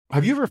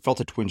Have you ever felt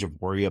a twinge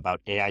of worry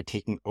about AI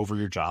taking over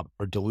your job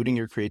or diluting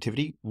your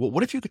creativity? Well,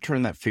 what if you could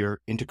turn that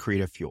fear into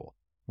creative fuel?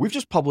 We've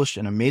just published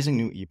an amazing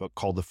new ebook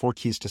called The 4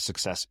 Keys to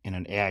Success in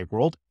an AI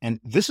World,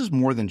 and this is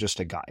more than just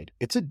a guide.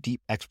 It's a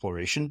deep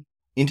exploration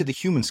into the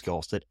human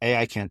skills that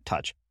AI can't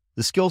touch,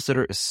 the skills that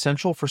are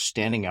essential for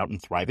standing out and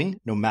thriving,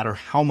 no matter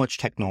how much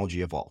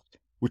technology evolves.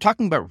 We're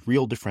talking about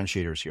real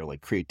differentiators here,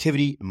 like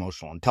creativity,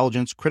 emotional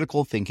intelligence,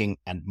 critical thinking,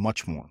 and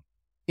much more.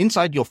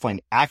 Inside, you'll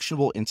find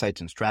actionable insights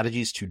and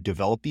strategies to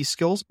develop these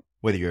skills,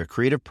 whether you're a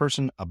creative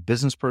person, a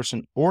business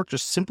person, or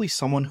just simply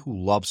someone who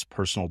loves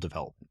personal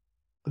development.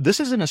 This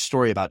isn't a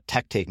story about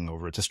tech taking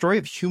over. It's a story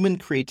of human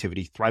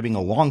creativity thriving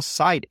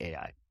alongside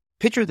AI.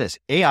 Picture this,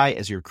 AI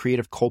as your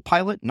creative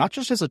co-pilot, not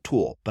just as a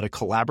tool, but a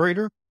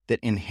collaborator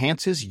that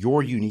enhances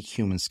your unique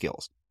human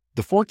skills.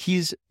 The 4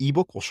 Keys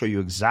ebook will show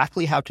you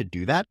exactly how to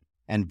do that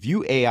and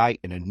view AI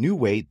in a new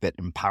way that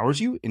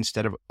empowers you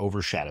instead of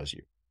overshadows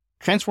you.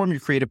 Transform your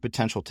creative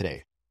potential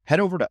today. Head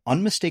over to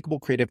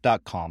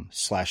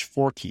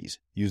unmistakablecreative.com/4keys.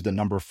 Use the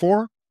number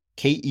 4,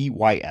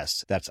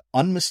 KEYS. That's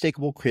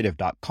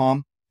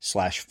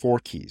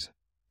unmistakablecreative.com/4keys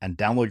and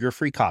download your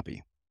free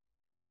copy.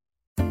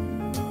 I'm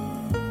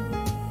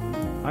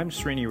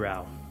Srini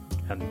Rao,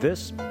 and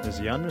this is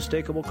the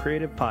Unmistakable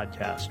Creative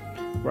Podcast,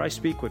 where I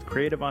speak with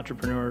creative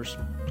entrepreneurs,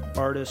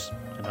 artists,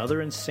 and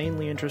other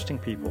insanely interesting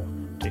people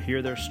to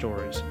hear their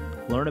stories,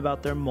 learn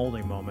about their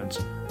molding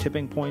moments,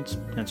 tipping points,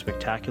 and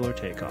spectacular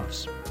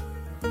takeoffs.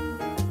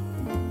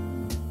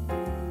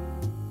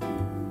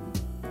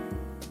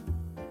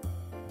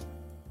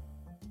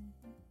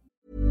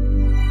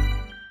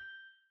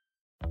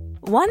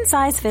 One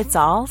size fits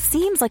all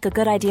seems like a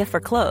good idea for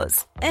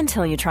clothes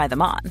until you try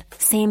them on.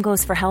 Same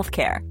goes for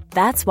healthcare.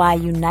 That's why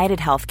United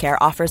Healthcare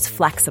offers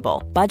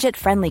flexible,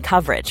 budget-friendly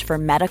coverage for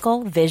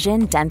medical,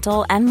 vision,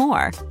 dental, and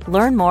more.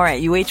 Learn more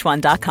at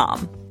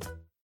uh1.com.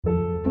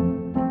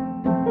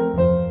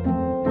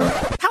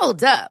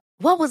 Hold up.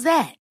 What was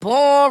that?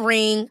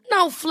 Boring.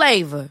 No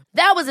flavor.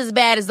 That was as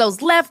bad as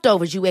those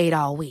leftovers you ate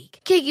all week.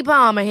 Keke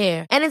Palmer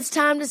here, and it's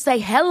time to say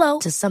hello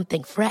to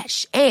something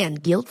fresh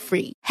and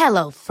guilt-free.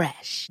 Hello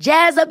Fresh.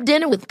 Jazz up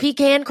dinner with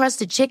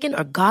pecan-crusted chicken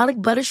or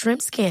garlic butter shrimp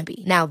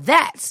scampi. Now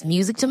that's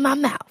music to my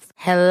mouth.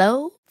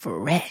 Hello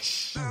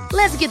Fresh.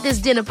 Let's get this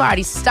dinner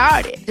party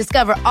started.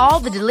 Discover all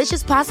the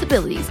delicious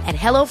possibilities at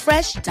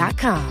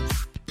hellofresh.com.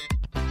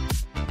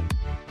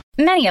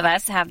 Many of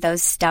us have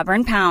those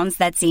stubborn pounds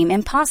that seem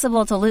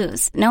impossible to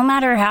lose, no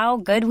matter how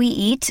good we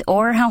eat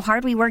or how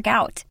hard we work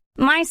out.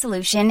 My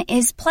solution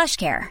is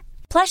PlushCare.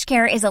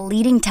 PlushCare is a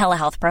leading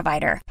telehealth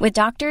provider with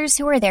doctors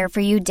who are there for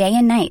you day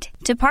and night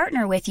to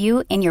partner with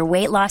you in your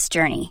weight loss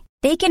journey.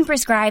 They can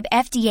prescribe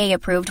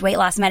FDA-approved weight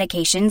loss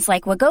medications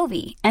like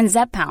Wegovy and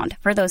Zepbound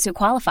for those who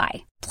qualify.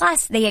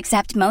 Plus, they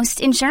accept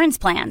most insurance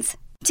plans.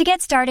 To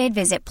get started,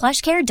 visit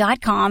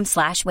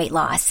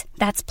plushcare.com/weightloss.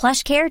 That's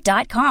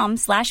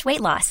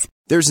plushcare.com/weightloss.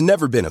 There's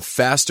never been a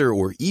faster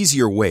or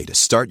easier way to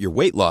start your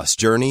weight loss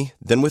journey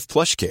than with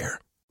PlushCare.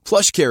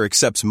 PlushCare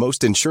accepts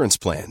most insurance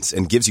plans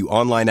and gives you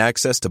online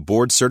access to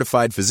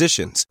board-certified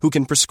physicians who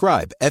can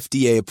prescribe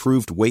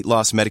FDA-approved weight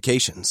loss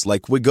medications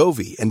like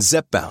Wegovy and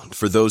Zepbound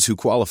for those who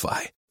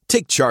qualify.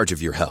 Take charge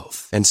of your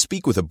health and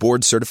speak with a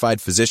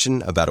board-certified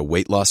physician about a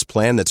weight loss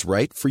plan that's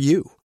right for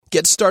you.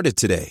 Get started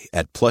today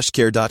at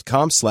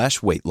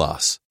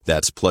plushcare.com/weightloss.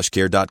 That's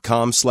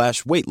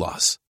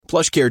plushcare.com/weightloss.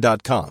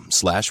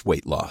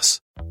 plushcare.com/weightloss.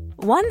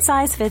 One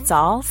size fits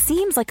all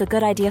seems like a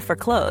good idea for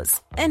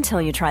clothes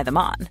until you try them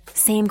on.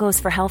 Same goes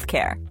for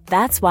healthcare.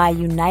 That's why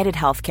United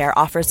Healthcare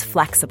offers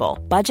flexible,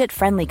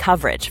 budget-friendly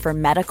coverage for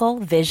medical,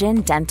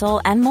 vision, dental,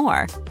 and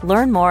more.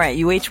 Learn more at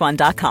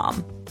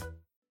uh1.com.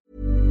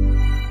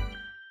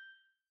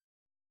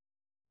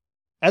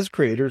 As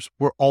creators,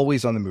 we're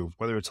always on the move.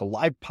 Whether it's a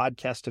live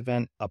podcast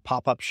event, a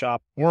pop-up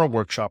shop, or a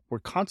workshop, we're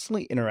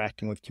constantly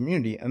interacting with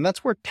community, and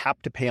that's where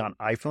Tap to Pay on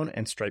iPhone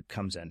and Stripe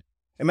comes in.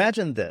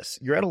 Imagine this.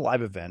 You're at a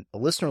live event, a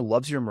listener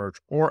loves your merch,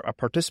 or a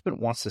participant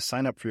wants to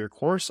sign up for your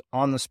course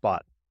on the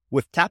spot.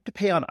 With Tap to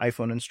Pay on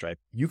iPhone and Stripe,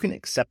 you can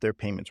accept their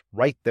payments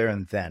right there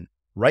and then,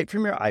 right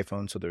from your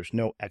iPhone, so there's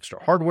no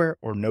extra hardware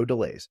or no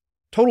delays.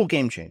 Total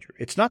game changer.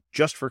 It's not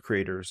just for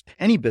creators.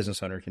 Any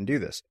business owner can do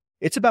this.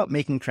 It's about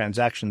making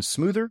transactions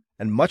smoother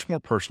and much more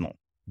personal,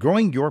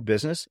 growing your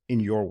business in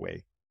your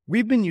way.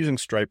 We've been using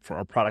Stripe for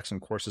our products and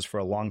courses for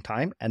a long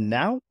time, and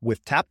now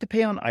with Tap to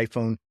Pay on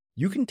iPhone,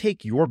 you can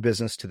take your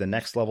business to the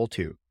next level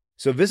too.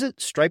 So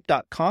visit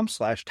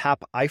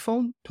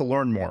stripe.com/tapiphone to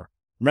learn more.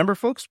 Remember,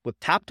 folks, with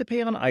Tap to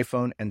Pay on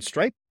iPhone and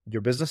Stripe,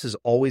 your business is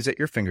always at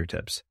your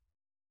fingertips.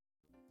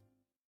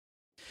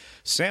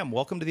 Sam,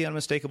 welcome to the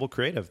Unmistakable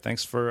Creative.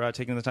 Thanks for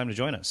taking the time to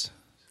join us.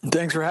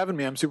 Thanks for having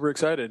me. I'm super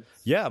excited.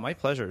 Yeah, my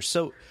pleasure.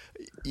 So,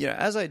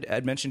 as I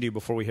had mentioned to you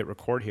before we hit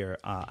record here,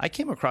 I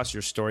came across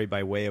your story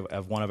by way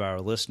of one of our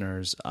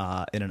listeners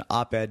in an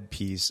op-ed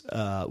piece,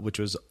 which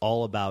was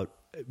all about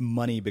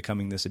money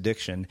becoming this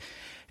addiction.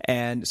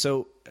 And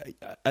so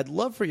I'd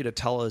love for you to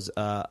tell us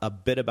a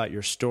bit about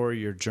your story,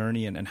 your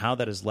journey, and how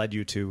that has led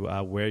you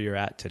to where you're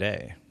at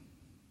today.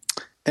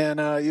 And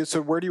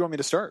so where do you want me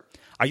to start?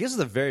 I guess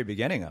the very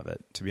beginning of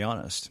it, to be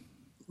honest.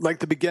 Like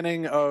the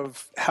beginning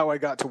of how I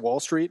got to Wall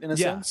Street, in a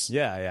sense?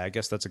 Yeah. I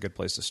guess that's a good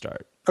place to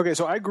start. Okay,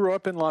 so I grew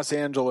up in Los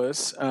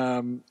Angeles,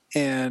 and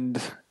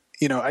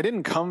I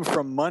didn't come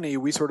from money.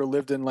 We sort of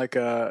lived in like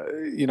a,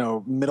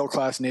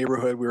 middle-class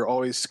neighborhood. We were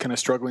always kind of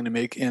struggling to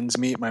make ends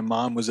meet. My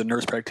mom was a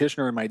nurse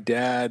practitioner, and my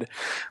dad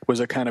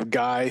was a kind of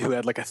guy who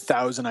had like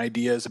 1,000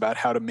 ideas about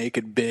how to make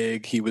it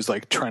big. He was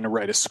like trying to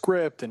write a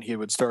script, and he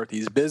would start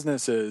these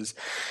businesses.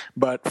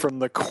 But from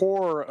the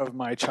core of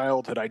my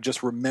childhood, I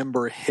just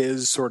remember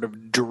his sort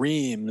of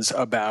dreams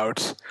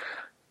about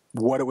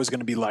what it was going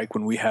to be like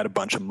when we had a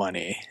bunch of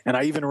money. And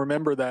I even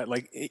remember that,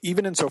 like,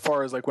 even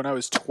insofar as like when I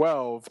was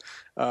 12,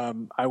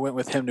 I went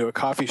with him to a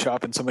coffee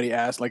shop, and somebody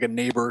asked, like a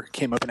neighbor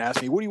came up and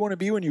asked me, what do you want to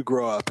be when you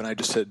grow up? And I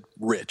just said,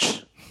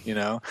 rich,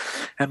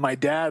 and my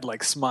dad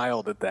like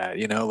smiled at that,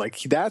 like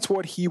that's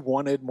what he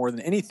wanted more than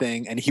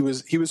anything. And he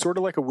was sort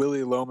of like a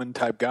Willy Loman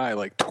type guy,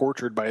 like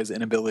tortured by his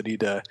inability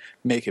to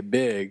make it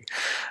big.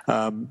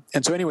 And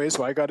so anyway,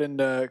 so I got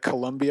into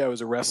Columbia. I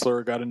was a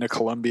wrestler, got into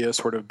Columbia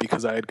sort of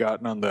because I had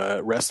gotten on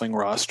the wrestling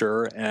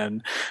roster,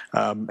 and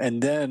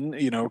then,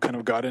 kind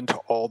of got into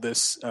all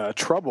this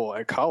trouble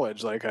at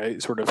college. Like I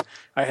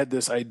had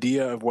this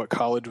idea of what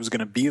college was going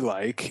to be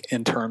like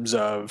in terms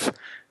of,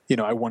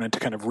 I wanted to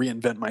kind of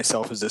reinvent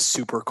myself as this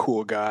super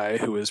cool guy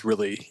who was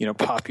really,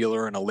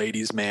 popular and a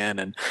ladies' man,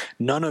 and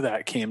none of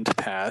that came to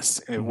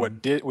pass.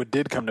 Mm-hmm. What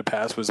did come to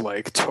pass was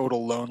like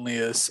total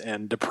loneliness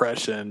and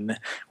depression,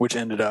 which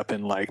ended up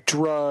in like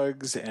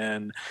drugs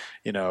and,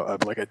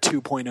 like a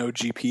 2.0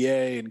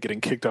 GPA, and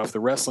getting kicked off the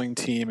wrestling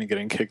team, and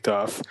getting kicked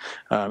out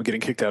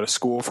of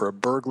school for a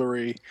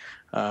burglary.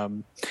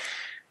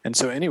 And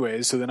so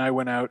anyways, so then I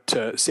went out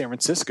to San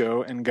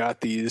Francisco and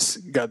got this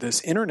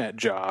internet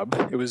job.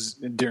 It was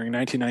during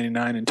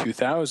 1999 and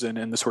 2000,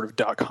 and the sort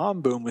of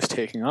 .com boom was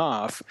taking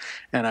off,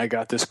 and I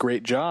got this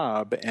great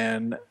job,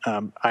 and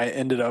I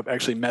ended up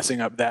actually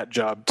messing up that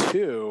job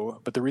too.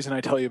 But the reason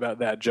I tell you about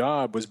that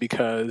job was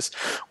because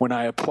when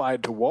I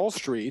applied to Wall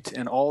Street,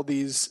 and all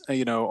these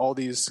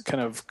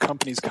kind of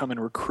companies come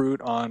and recruit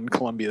on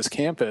Columbia's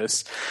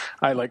campus,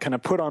 I like kind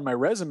of put on my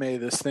resume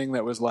this thing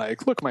that was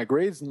like, look, my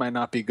grades might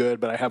not be good,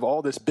 but I have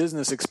all this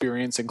business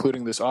experience,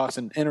 including this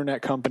awesome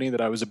internet company that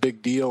I was a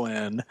big deal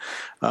in,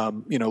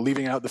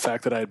 leaving out the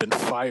fact that I had been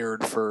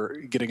fired for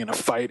getting in a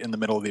fight in the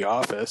middle of the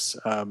office.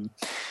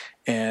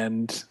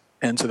 And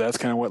so that's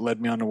kind of what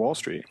led me onto Wall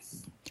Street.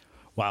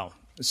 Wow.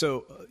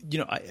 So,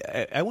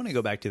 I want to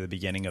go back to the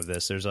beginning of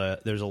this. There's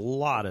a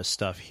lot of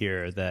stuff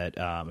here that,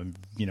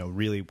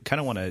 really kind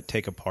of want to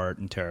take apart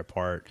and tear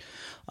apart.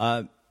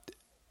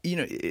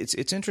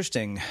 It's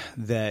interesting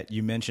that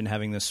you mentioned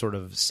having this sort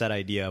of set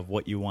idea of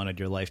what you wanted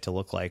your life to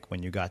look like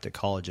when you got to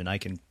college, and I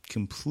can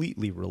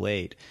completely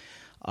relate.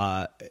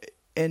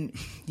 And,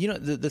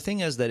 the thing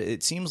is that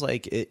it seems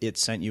like it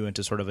sent you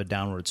into sort of a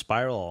downward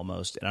spiral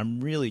almost, and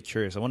I'm really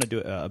curious. I want to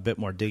do a bit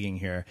more digging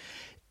here.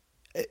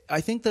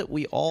 I think that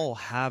we all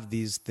have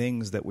these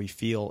things that we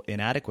feel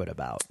inadequate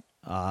about.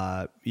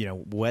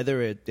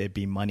 Whether it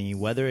be money,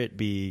 whether it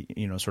be,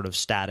 sort of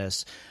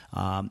status,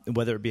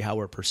 whether it be how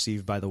we're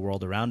perceived by the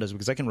world around us,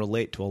 because I can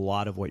relate to a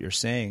lot of what you're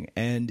saying.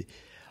 And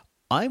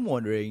I'm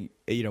wondering,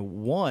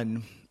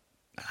 one,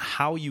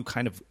 how you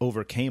kind of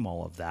overcame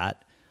all of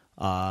that.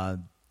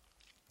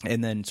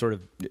 And then sort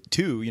of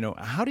two,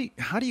 how do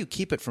you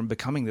keep it from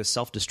becoming this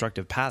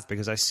self-destructive path?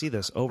 Because I see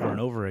this over and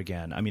over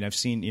again. I mean, I've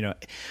seen,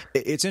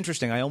 it's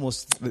interesting.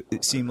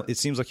 It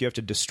seems like you have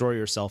to destroy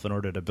yourself in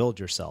order to build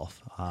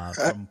yourself.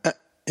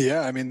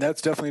 Yeah, I mean,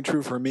 that's definitely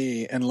true for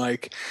me. And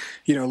like,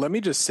 let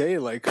me just say,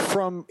 like,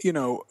 from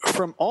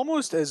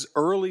almost as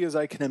early as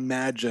I can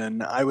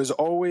imagine, I was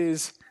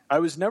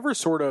never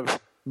sort of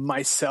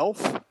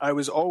myself. I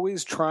was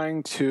always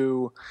trying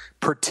to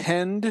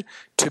pretend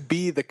to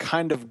be the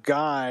kind of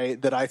guy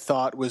that I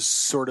thought was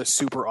sort of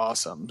super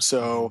awesome.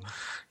 So,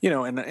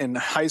 in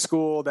high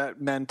school, that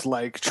meant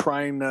like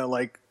trying to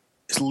like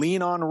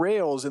lean on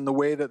rails in the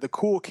way that the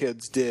cool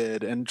kids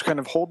did, and kind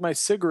of hold my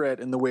cigarette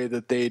in the way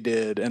that they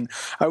did. And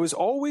I was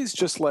always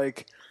just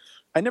like,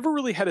 I never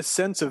really had a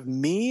sense of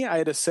me. I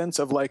had a sense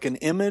of like an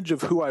image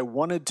of who I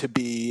wanted to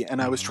be,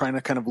 and I was trying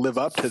to kind of live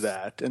up to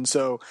that. And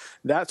so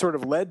that sort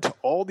of led to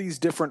all these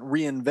different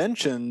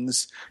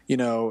reinventions.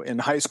 In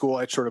high school,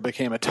 I sort of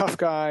became a tough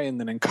guy, and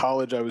then in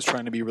college, I was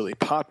trying to be really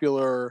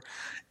popular.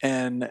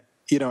 And,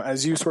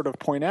 as you sort of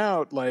point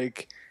out,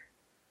 like,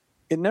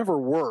 it never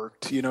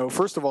worked.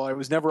 First of all, I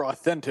was never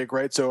authentic,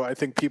 right? So I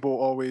think people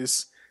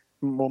always...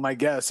 Well, my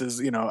guess is,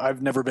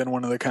 I've never been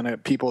one of the kind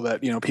of people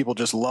that, people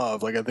just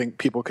love. Like, I think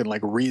people can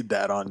like read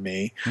that on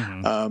me.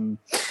 Mm-hmm.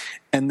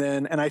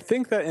 And I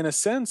think that in a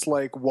sense,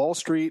 like Wall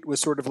Street was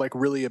sort of like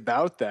really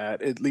about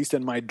that, at least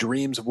in my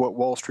dreams of what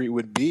Wall Street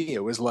would be.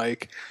 It was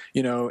like,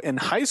 in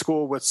high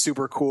school, what's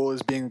super cool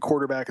is being a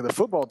quarterback of the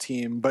football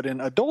team. But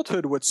in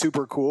adulthood, what's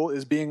super cool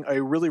is being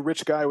a really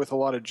rich guy with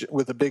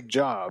a big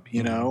job,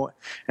 mm-hmm.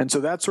 And so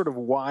that's sort of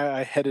why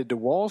I headed to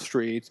Wall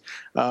Street.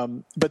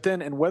 But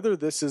then, and whether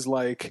this is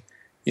like,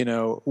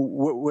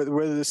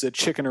 whether this is a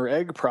chicken or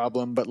egg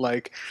problem, but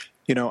like,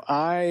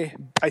 I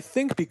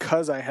think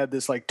because I had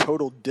this like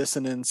total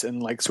dissonance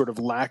and like sort of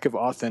lack of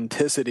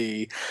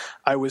authenticity,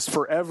 I was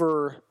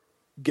forever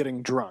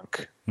getting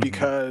drunk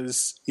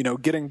because,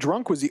 getting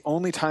drunk was the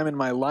only time in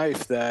my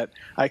life that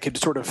I could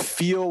sort of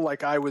feel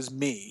like I was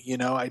me.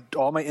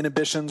 All my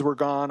inhibitions were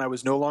gone. I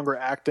was no longer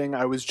acting.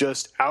 I was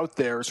just out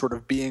there sort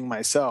of being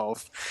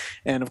myself.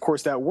 And of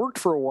course that worked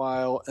for a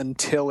while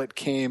until it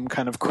came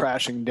kind of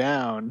crashing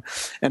down.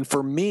 And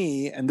for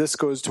me, and this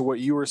goes to what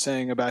you were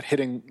saying about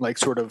hitting like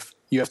sort of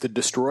you have to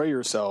destroy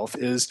yourself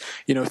is,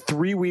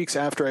 3 weeks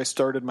after I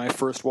started my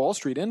first Wall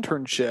Street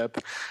internship,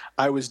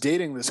 I was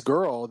dating this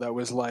girl that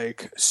was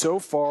like so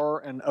far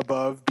and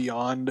above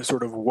beyond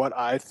sort of what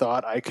I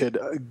thought I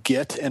could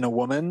get in a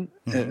woman,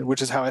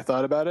 which is how I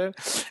thought about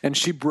it. And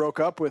she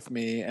broke up with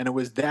me. And it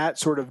was that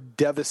sort of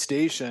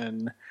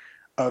devastation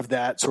of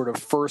that sort of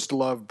first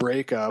love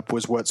breakup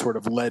was what sort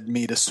of led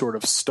me to sort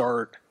of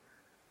start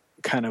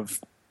kind of,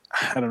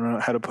 I don't know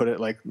how to put it,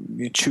 like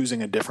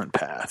choosing a different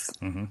path.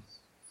 Mm-hmm.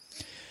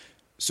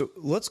 So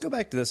let's go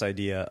back to this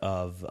idea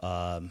of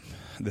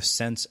the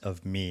sense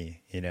of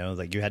me,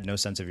 like you had no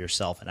sense of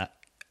yourself. And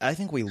I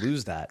think we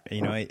lose that.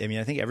 I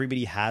think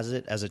everybody has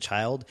it as a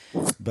child,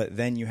 but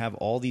then you have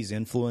all these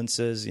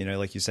influences,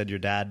 like you said, your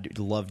dad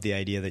loved the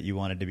idea that you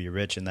wanted to be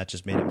rich and that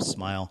just made him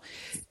smile.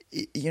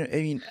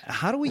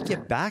 How do we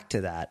get back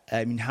to that?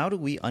 How do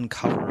we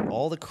uncover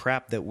all the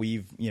crap that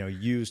we've,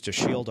 used to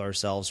shield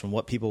ourselves from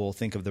what people will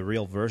think of the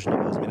real version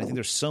of us? I think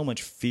there's so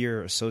much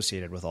fear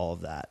associated with all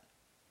of that.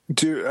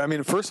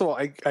 Dude, first of all,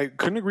 I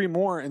couldn't agree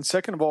more. And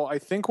second of all, I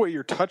think what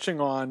you're touching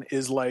on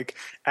is like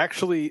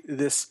actually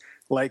this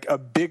like a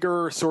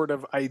bigger sort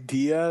of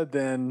idea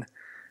than,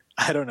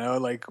 I don't know,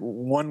 like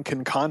one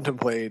can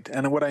contemplate.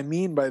 And what I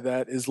mean by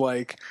that is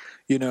like,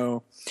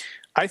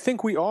 I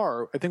think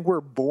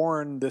we're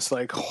born this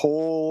like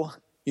whole,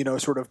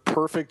 sort of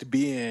perfect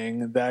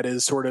being that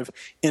is sort of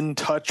in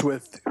touch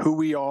with who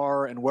we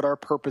are and what our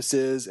purpose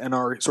is and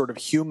our sort of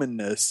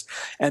humanness.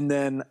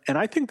 And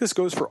I think this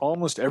goes for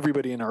almost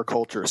everybody in our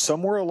culture.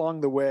 Somewhere along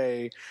the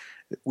way,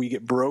 we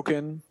get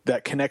broken,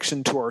 that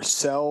connection to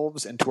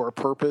ourselves and to our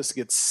purpose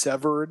gets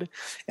severed.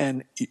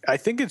 And I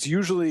think it's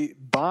usually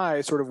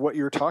by sort of what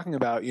you're talking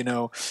about,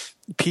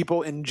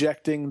 people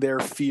injecting their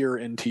fear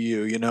into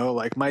you,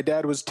 like my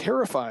dad was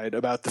terrified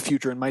about the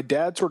future and my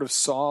dad sort of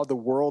saw the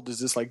world as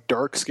this like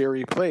dark,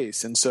 scary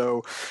place. And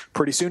so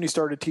pretty soon he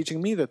started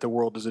teaching me that the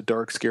world is a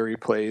dark, scary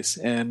place.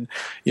 And,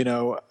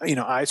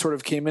 I sort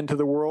of came into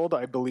the world,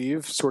 I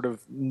believe, sort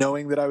of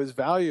knowing that I was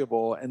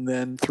valuable and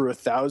then through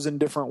 1,000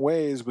 different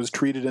ways was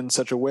treated in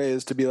such a way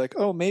as to be like,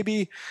 oh,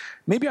 maybe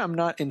I'm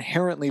not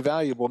inherently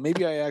valuable.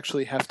 Maybe I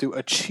actually have to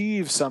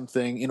achieve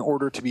something in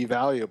order to be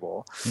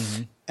valuable.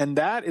 Mm-hmm. And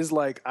that is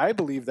like, I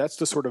believe that's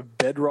the sort of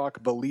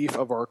bedrock belief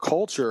of our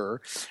culture.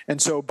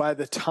 And so by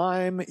the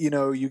time,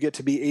 you get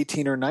to be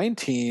 18 or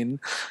 19,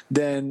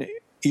 then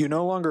you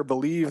no longer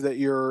believe that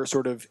you're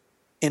sort of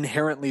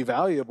inherently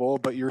valuable,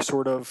 but you're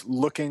sort of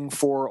looking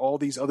for all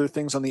these other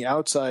things on the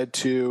outside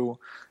to,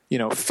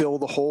 fill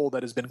the hole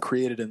that has been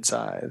created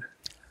inside.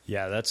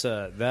 Yeah, that's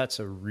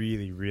a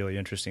really, really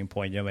interesting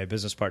point. My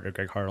business partner,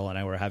 Greg Hartle, and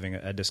I were having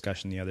a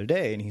discussion the other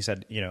day, and he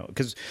said,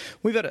 because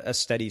we've had a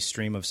steady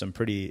stream of some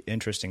pretty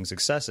interesting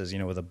successes,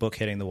 with a book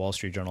hitting the Wall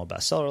Street Journal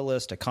bestseller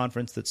list, a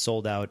conference that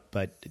sold out,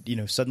 but,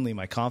 suddenly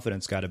my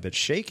confidence got a bit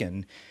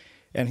shaken.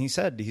 And he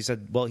said,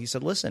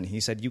 listen,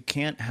 you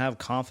can't have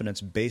confidence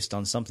based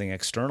on something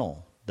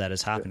external that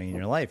is happening in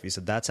your life. He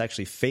said, that's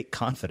actually fake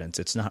confidence.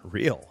 It's not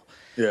real.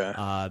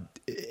 Yeah.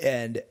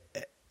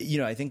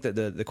 I think that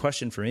the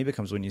question for me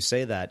becomes when you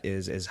say that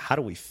is how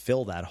do we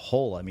fill that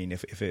hole?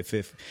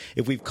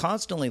 If we've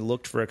constantly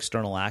looked for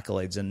external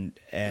accolades and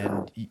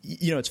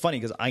it's funny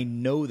because I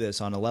know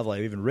this on a level,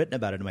 I've even written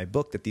about it in my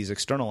book, that these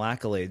external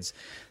accolades,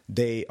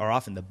 they are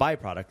often the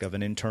byproduct of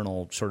an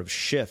internal sort of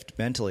shift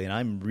mentally. And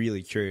I'm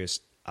really curious,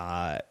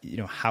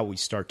 how we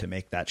start to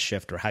make that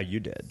shift or how you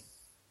did.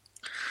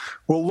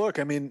 Well, look,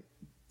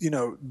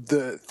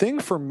 the thing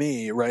for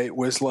me, right,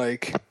 was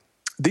like,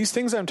 these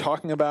things I'm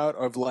talking about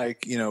of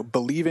like,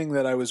 believing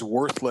that I was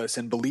worthless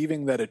and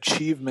believing that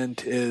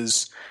achievement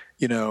is,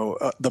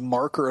 the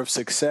marker of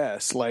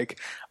success. Like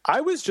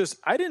I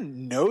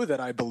didn't know that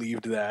I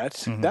believed that.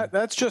 Mm-hmm.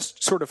 That's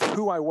just sort of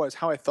who I was,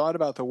 how I thought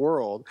about the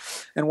world.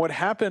 And what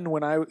happened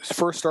when I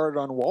first started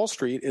on Wall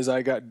Street is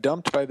I got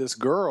dumped by this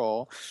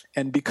girl.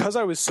 And because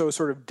I was so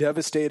sort of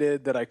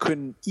devastated that I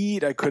couldn't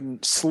eat, I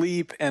couldn't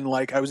sleep. And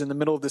like, I was in the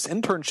middle of this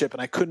internship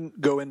and I couldn't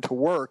go into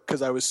work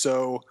because I was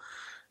so,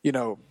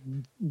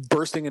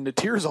 bursting into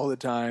tears all the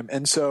time.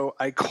 And so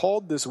I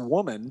called this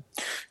woman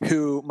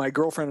who my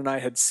girlfriend and I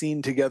had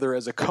seen together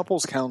as a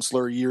couples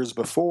counselor years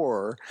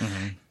before.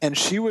 Mm-hmm. And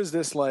she was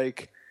this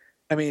like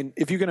I mean,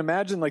 if you can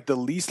imagine like the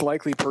least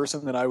likely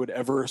person that I would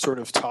ever sort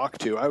of talk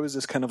to, I was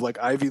this kind of like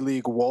Ivy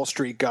League Wall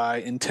Street guy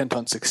intent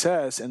on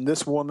success. And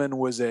this woman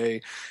was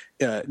a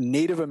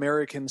Native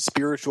American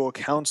spiritual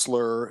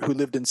counselor who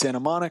lived in Santa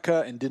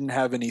Monica and didn't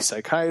have any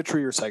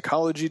psychiatry or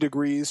psychology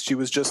degrees. She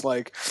was just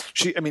like,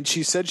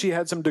 she said she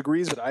had some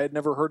degrees, but I had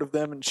never heard of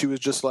them. And she was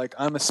just like,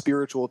 I'm a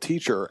spiritual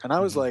teacher. And I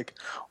was like,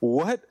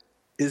 what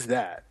is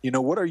that?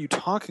 What are you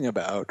talking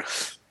about?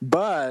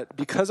 But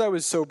because I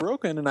was so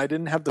broken and I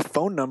didn't have the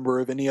phone number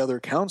of any other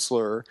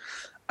counselor,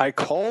 I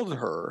called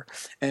her.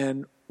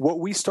 And what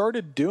we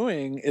started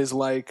doing is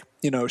like,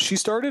 she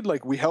started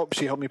like,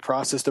 she helped me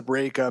process the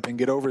breakup and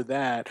get over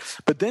that.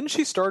 But then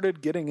she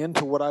started getting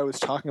into what I was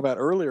talking about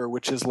earlier,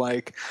 which is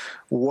like,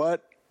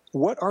 what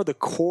are the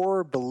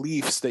core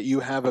beliefs that you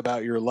have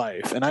about your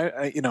life? And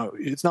I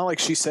it's not like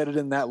she said it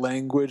in that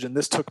language, and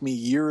this took me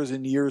years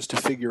and years to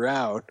figure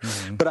out.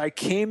 Mm-hmm. But I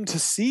came to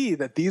see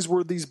that these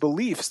were these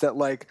beliefs that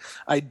like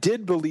I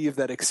did believe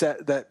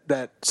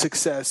that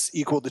success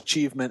equaled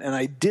achievement, and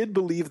I did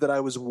believe that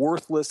I was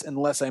worthless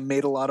unless I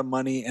made a lot of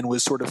money and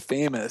was sort of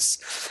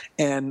famous.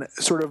 And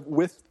sort of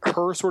with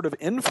her sort of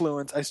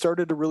influence, I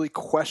started to really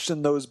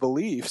question those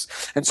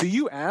beliefs. And so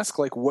you ask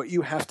like what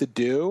you have to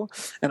do,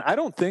 and I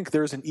don't think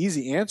there's an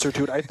easy answer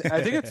to it. I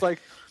think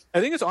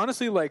it's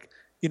honestly like,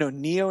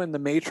 Neo in the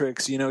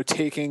Matrix,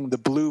 taking the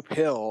blue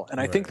pill.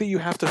 And I think that you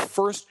have to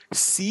first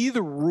see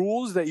the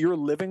rules that you're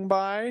living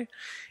by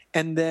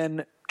and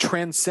then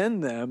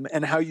transcend them.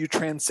 And how you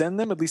transcend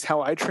them, at least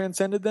how I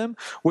transcended them,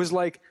 was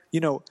like,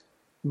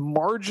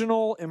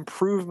 marginal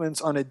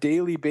improvements on a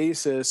daily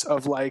basis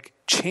of like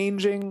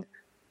changing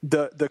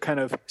the kind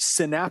of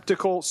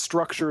synaptical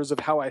structures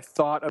of how I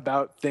thought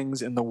about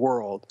things in the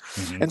world.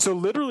 Mm-hmm. And so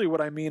literally what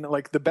I mean,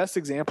 like the best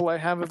example I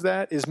have of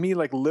that is me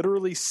like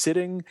literally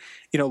sitting,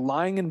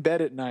 lying in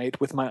bed at night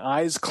with my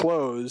eyes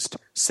closed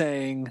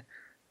saying,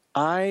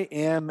 I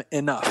am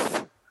enough.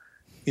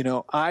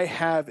 I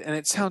have, and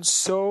it sounds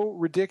so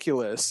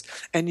ridiculous.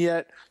 And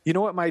yet, you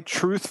know what my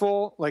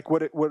truthful, like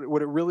what it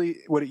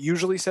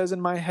usually says in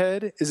my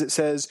head is it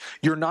says,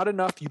 you're not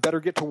enough. You better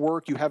get to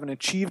work. You haven't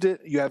achieved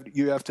it. You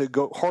have to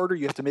go harder.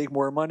 You have to make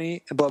more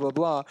money and blah, blah,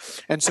 blah.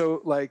 And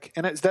so like,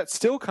 and that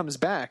still comes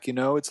back,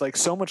 it's like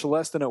so much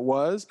less than it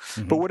was.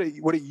 Mm-hmm. But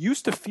what it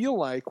used to feel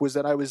like was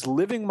that I was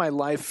living my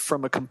life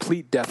from a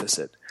complete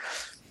deficit.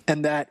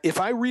 And that if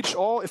I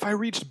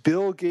reached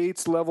Bill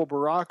Gates level,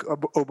 Barack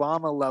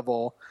Obama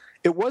level,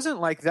 it wasn't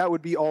like that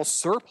would be all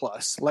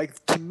surplus.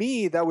 Like to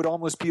me, that would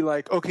almost be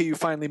like, okay, you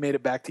finally made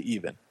it back to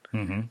even.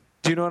 Mm-hmm.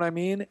 Do you know what I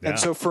mean? Yeah. And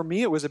so for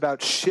me, it was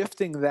about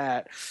shifting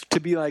that to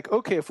be like,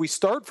 okay, if we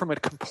start from a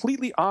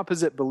completely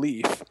opposite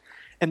belief,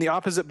 and the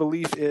opposite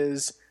belief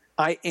is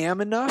I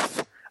am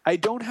enough, I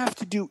don't have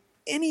to do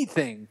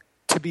anything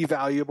to be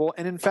valuable.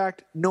 And in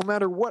fact, no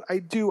matter what I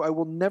do, I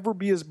will never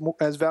be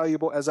as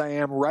valuable as I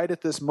am right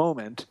at this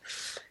moment.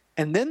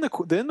 And then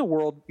the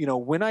world,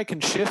 when I can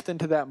shift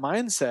into that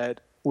mindset,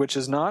 which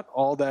is not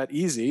all that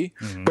easy,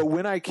 mm-hmm. but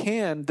when I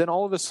can, then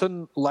all of a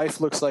sudden life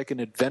looks like an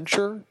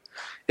adventure.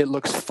 It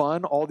looks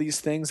fun. All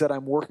these things that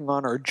I'm working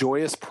on are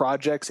joyous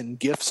projects and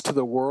gifts to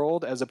the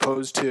world, as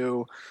opposed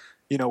to,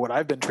 what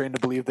I've been trained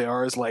to believe they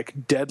are is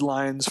like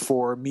deadlines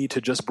for me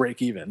to just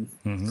break even.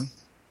 Mm-hmm.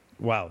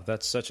 Wow,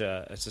 that's such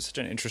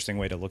an interesting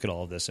way to look at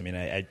all of this. I mean,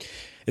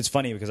 it's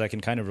funny because I can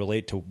kind of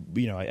relate to,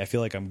 I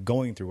feel like I'm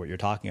going through what you're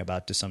talking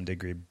about to some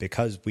degree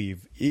because we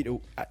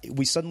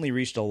suddenly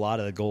reached a lot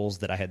of the goals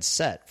that I had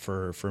set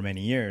for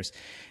many years.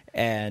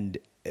 And,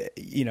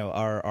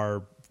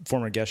 our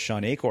former guest,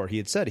 Sean Acor,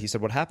 he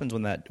said, what happens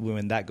when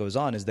that goes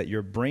on is that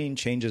your brain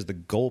changes the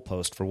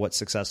goalpost for what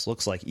success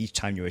looks like each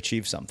time you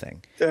achieve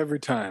something. Every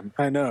time.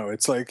 I know.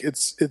 It's like,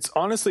 it's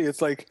honestly,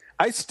 it's like,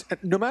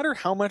 no matter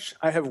how much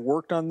I have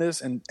worked on this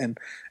and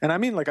I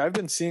mean, like I've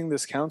been seeing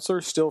this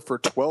counselor still for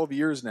 12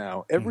 years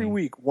now, every mm-hmm.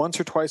 week,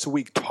 once or twice a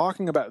week,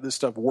 talking about this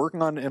stuff,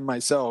 working on it in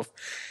myself.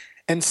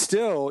 And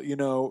still,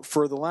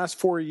 for the last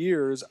 4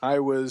 years, I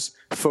was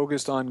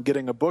focused on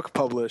getting a book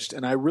published.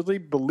 And I really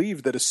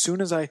believed that as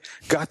soon as I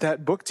got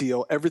that book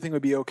deal, everything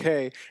would be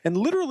okay. And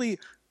literally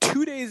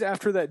 2 days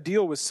after that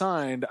deal was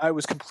signed, I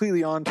was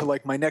completely on to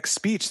like my next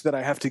speech that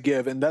I have to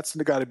give. And that's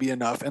got to be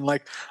enough. And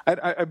like,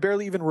 I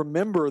barely even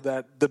remember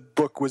that the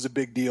book was a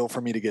big deal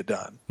for me to get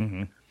done.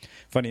 Mm-hmm.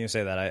 Funny you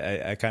say that.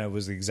 I kind of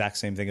was the exact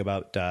same thing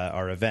about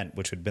our event,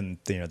 which had been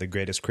the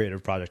greatest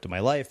creative project of my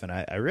life, and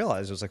I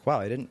realized I was like, wow,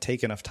 I didn't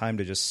take enough time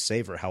to just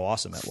savor how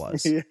awesome it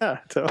was. Yeah,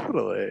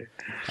 totally.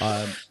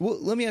 Well,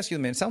 let me ask you,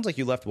 man. It sounds like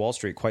you left Wall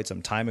Street quite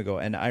some time ago,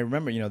 and I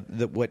remember,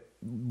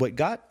 what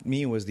got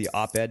me was the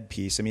op-ed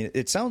piece. I mean,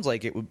 it sounds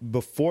like it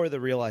before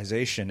the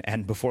realization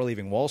and before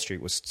leaving Wall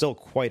Street was still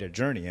quite a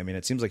journey. I mean,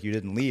 it seems like you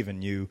didn't leave,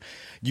 and you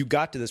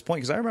got to this point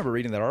because I remember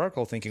reading that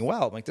article, thinking,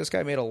 wow, like this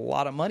guy made a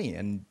lot of money,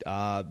 and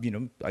I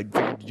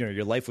figured,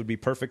 your life would be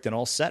perfect and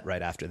all set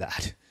right after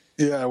that.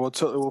 Yeah,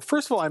 well,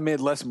 first of all, I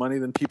made less money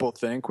than people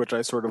think, which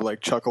I sort of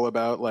like chuckle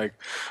about. Like,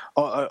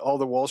 all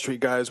the Wall Street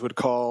guys would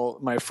call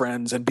my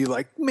friends and be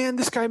like, "Man,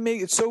 this guy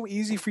made it so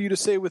easy for you to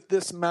say with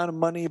this amount of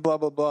money, blah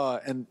blah blah."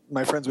 And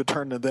my friends would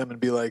turn to them and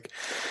be like,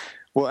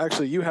 "Well,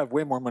 actually, you have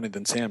way more money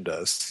than Sam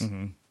does."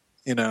 Mm-hmm.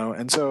 You know,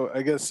 and so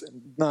I guess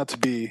not to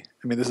be,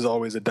 I mean, this is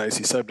always a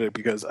dicey subject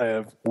because I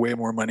have way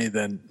more money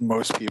than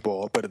most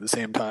people, but at the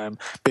same time,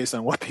 based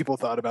on what people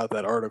thought about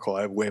that article,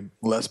 I have way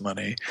less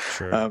money.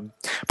 Sure.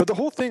 But the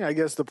whole thing, I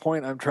guess the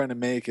point I'm trying to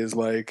make is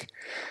like,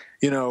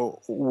 you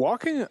know,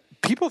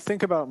 people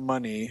think about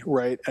money,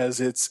 right, as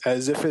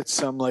if it's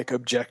some like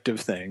objective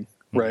thing.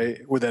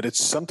 Right? With that,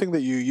 it's something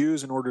that you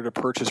use in order to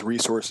purchase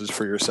resources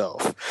for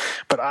yourself.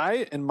 But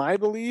in my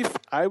belief,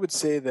 I would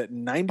say that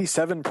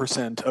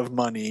 97% of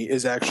money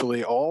is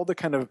actually all the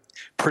kind of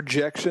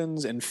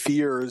projections and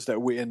fears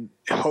and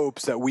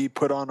hopes that we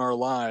put on our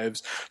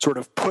lives, sort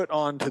of put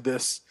onto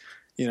this,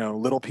 you know,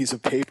 little piece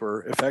of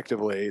paper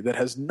effectively that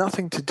has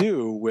nothing to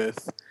do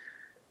with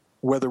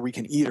whether we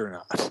can eat or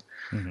not.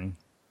 Mm-hmm.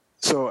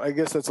 So I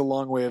guess that's a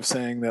long way of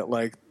saying that,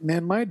 like,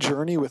 man, my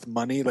journey with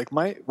money, like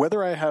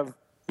whether I have,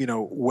 you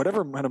know,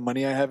 whatever amount of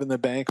money I have in the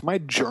bank, my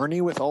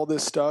journey with all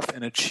this stuff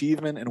and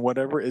achievement and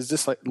whatever is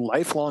this like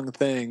lifelong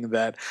thing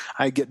that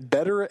I get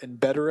better and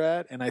better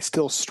at, and I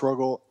still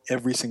struggle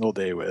every single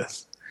day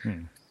with.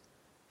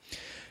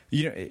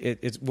 You know,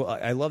 it's well.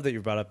 I love that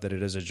you brought up that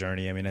it is a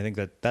journey. I mean, I think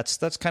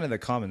that's kind of the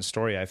common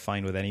story I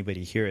find with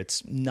anybody here.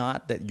 It's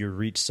not that you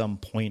reach some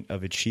point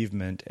of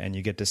achievement and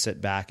you get to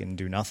sit back and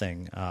do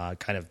nothing.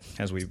 Kind of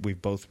as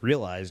we've both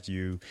realized,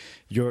 your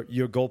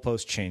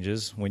goalpost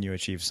changes when you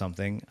achieve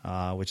something,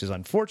 which is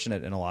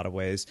unfortunate in a lot of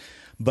ways.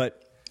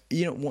 But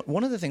you know,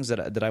 one of the things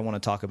that I want to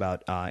talk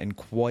about in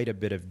quite a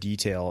bit of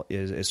detail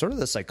is sort of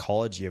the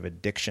psychology of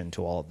addiction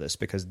to all of this,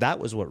 because that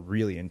was what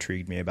really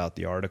intrigued me about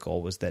the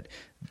article, was that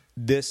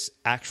this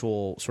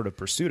actual sort of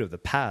pursuit of the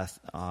path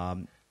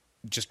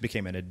just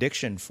became an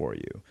addiction for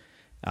you.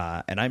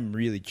 And I'm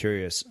really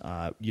curious,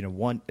 you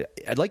know,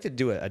 I'd like to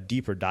do a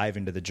deeper dive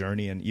into the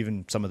journey and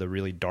even some of the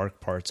really dark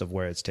parts of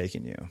where it's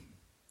taken you.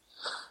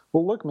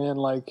 Well, look, man,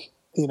 like,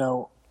 you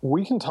know,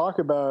 we can talk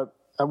about,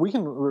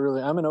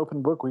 I'm an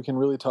open book. We can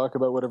really talk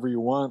about whatever you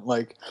want.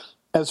 Like,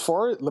 as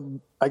far as,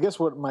 I guess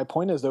what my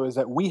point is, though, is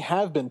that we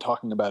have been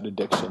talking about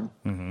addiction.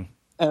 Mm-hmm.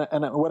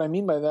 And what I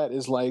mean by that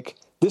is, like,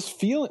 this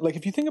feeling, like,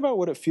 if you think about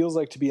what it feels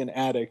like to be an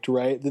addict,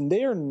 right, then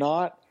they are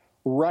not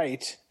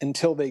right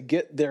until they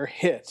get their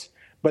hit.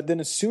 But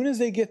then as soon as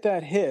they get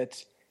that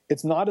hit,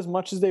 it's not as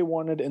much as they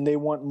wanted and they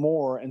want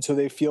more. And so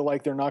they feel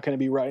like they're not going to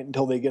be right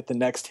until they get the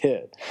next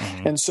hit.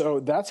 Mm-hmm. And so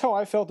that's how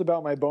I felt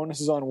about my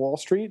bonuses on Wall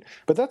Street.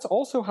 But that's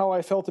also how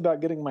I felt about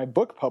getting my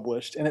book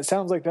published. And it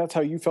sounds like that's how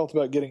you felt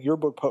about getting your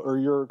book or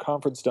your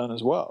conference done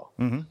as well.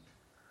 Mm-hmm.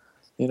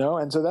 You know,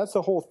 and so that's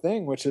the whole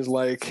thing, which is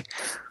like,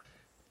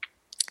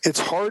 it's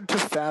hard to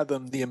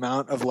fathom the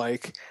amount of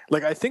like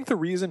I think the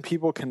reason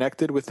people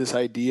connected with this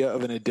idea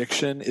of an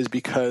addiction is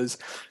because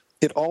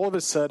it all of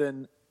a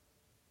sudden,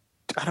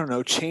 I don't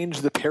know,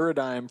 changed the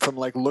paradigm from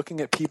like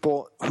looking at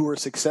people who are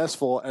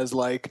successful as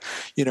like,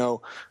 you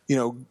know,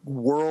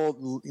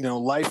 world, you know,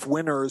 life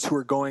winners who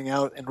are going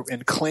out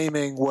and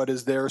claiming what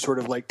is their sort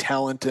of like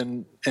talent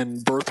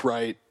and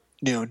birthright,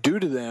 you know, due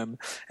to them,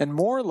 and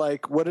more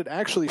like what it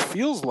actually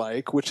feels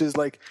like, which is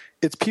like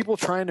it's people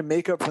trying to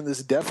make up for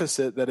this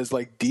deficit that is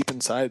like deep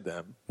inside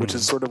them, which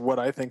is sort of what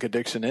I think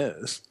addiction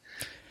is.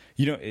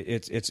 You know,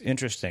 it's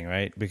interesting,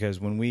 right? Because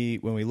when we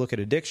look at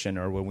addiction,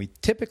 or when we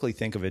typically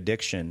think of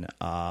addiction,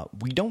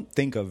 we don't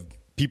think of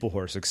people who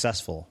are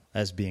successful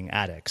as being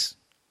addicts.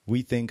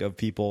 We think of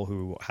people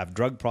who have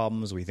drug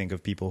problems. We think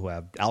of people who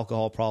have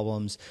alcohol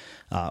problems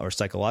or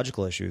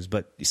psychological issues.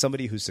 But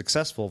somebody who's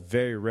successful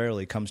very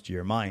rarely comes to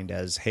your mind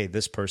as, hey,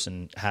 this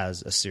person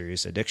has a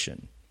serious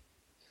addiction.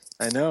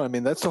 I know. I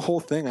mean, that's the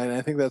whole thing. And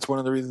I think that's one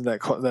of the reasons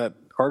that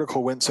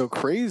article went so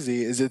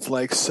crazy is it's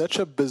like such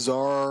a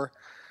bizarre,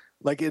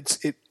 like it,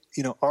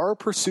 you know, our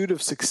pursuit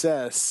of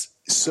success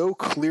so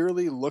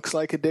clearly looks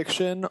like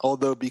addiction,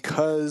 although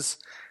because,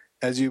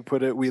 as you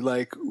put it, we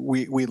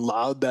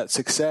laud that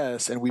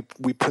success and we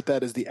put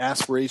that as the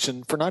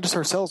aspiration for not just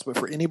ourselves, but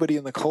for anybody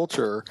in the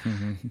culture.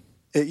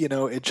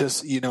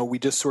 Mm-hmm. We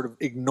just sort of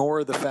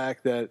ignore the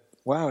fact that,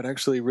 wow, it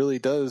actually really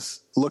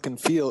does look and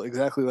feel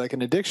exactly like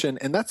an addiction.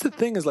 And that's the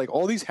thing is like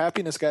all these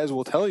happiness guys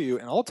will tell you,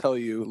 and I'll tell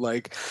you,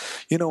 like,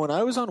 you know, when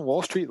I was on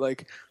Wall Street,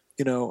 like,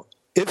 you know,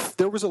 if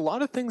there was a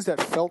lot of things that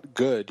felt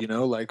good, you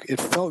know, like it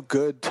felt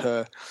good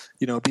to,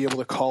 you know, be able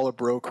to call a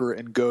broker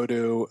and go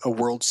to a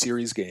World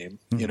Series game,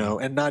 you know,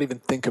 and not even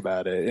think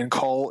about it, and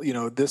call, you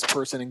know, this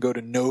person and go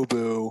to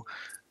Nobu,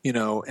 you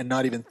know, and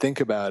not even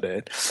think about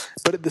it.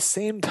 But at the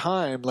same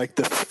time, like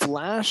the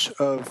flash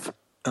of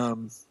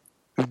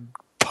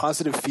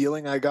positive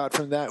feeling I got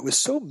from that was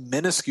so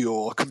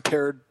minuscule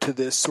compared to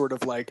this sort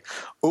of like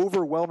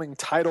overwhelming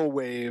tidal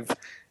wave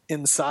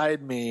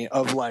inside me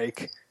of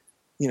like,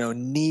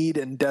 need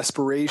and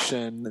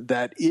desperation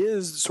that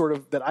is sort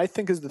of, that I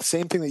think is the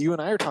same thing that you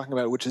and I are talking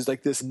about, which is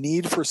like this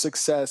need for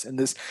success and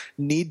this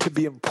need to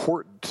be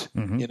important,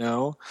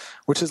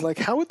 which is like,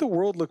 how would the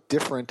world look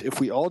different if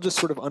we all just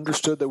sort of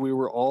understood that we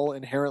were all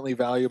inherently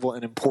valuable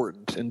and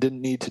important and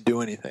didn't need to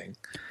do anything?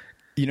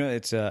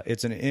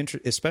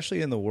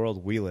 Especially in the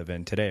world we live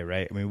in today,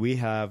 right? I mean,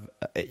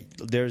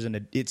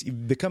 it's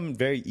become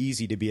very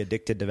easy to be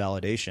addicted to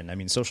validation. I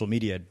mean, social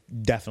media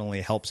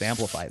definitely helps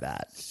amplify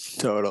that.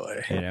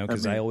 Totally.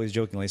 Because I always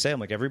jokingly say, I'm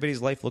like, everybody's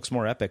life looks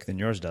more epic than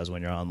yours does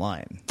when you're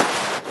online.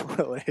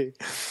 Really.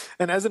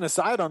 And as an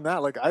aside on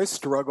that, like I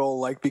struggle,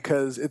 like,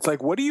 because it's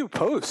like, what do you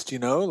post?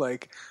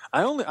 Like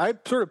I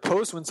sort of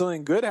post when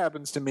something good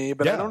happens to me,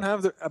 but I don't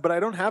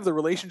have the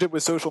relationship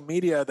with social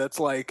media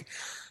that's like,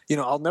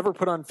 I'll never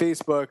put on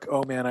Facebook,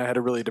 oh man, I had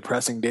a really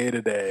depressing day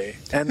today.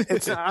 And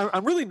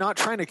I'm really not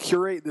trying to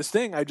curate this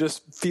thing. I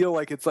just feel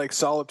like it's like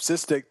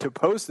solipsistic to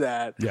post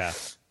that. Yeah.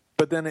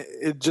 But then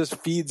it just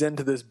feeds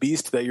into this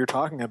beast that you're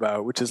talking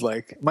about, which is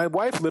like, my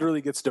wife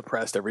literally gets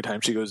depressed every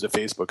time she goes to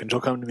Facebook, and she'll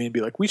come to me and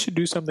be like, we should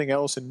do something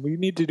else and we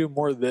need to do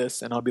more of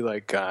this. And I'll be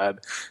like,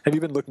 God, have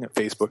you been looking at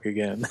Facebook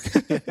again?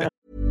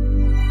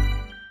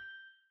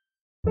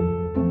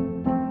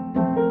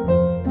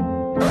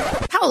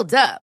 Hold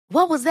up.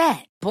 What was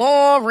that?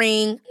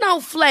 Boring. No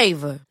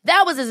flavor.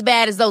 That was as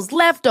bad as those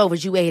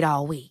leftovers you ate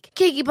all week.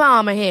 Keke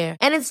Palmer here.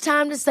 And it's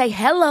time to say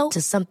hello to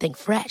something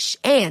fresh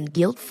and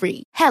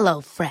guilt-free. Hello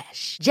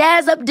Fresh.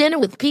 Jazz up dinner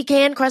with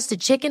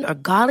pecan-crusted chicken or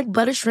garlic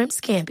butter shrimp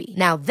scampi.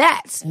 Now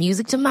that's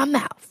music to my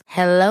mouth.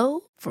 Hello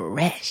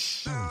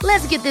Fresh.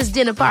 Let's get this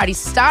dinner party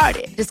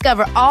started.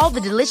 Discover all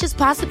the delicious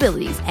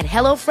possibilities at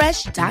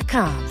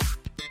HelloFresh.com.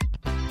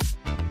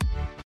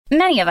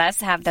 Many of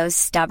us have those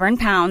stubborn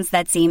pounds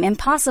that seem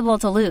impossible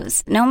to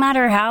lose, no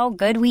matter how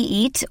good we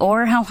eat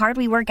or how hard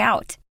we work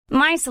out.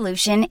 My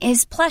solution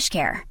is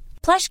PlushCare.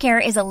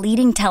 PlushCare is a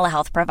leading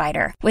telehealth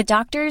provider with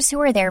doctors who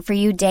are there for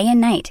you day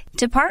and night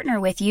to partner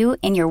with you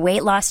in your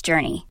weight loss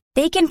journey.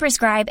 They can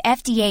prescribe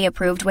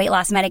FDA-approved weight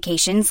loss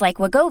medications like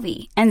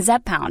Wegovy and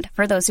Zepbound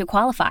for those who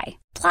qualify.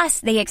 Plus,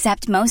 they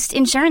accept most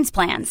insurance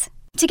plans.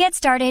 To get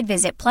started,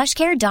 visit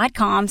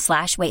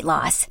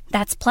plushcare.com/weightloss.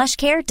 That's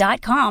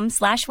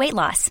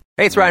plushcare.com/weightloss.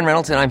 Hey, it's Ryan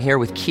Reynolds, and I'm here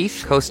with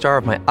Keith, co-star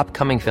of my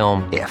upcoming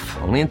film, If,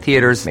 only in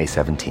theaters May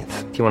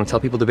 17th. Do you want to tell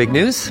people the big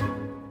news?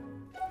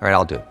 All right,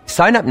 I'll do it.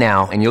 Sign up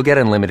now and you'll get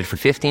unlimited for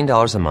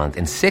 $15 a month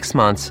and 6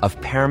 months of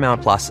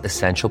Paramount Plus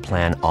Essential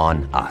Plan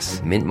on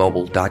us.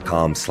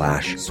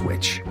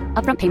 MintMobile.com/switch.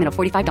 Upfront payment of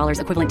 $45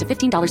 equivalent to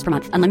 $15 per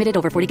month. Unlimited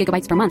over 40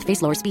 gigabytes per month.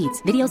 Face lower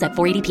speeds. Videos at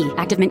 480p.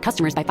 Active Mint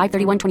customers by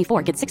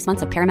 531.24 get 6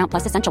 months of Paramount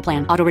Plus Essential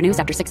Plan. Auto renews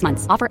after 6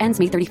 months. Offer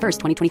ends May 31st,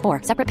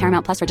 2024. Separate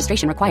Paramount Plus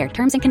registration required.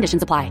 Terms and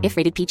conditions apply if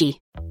rated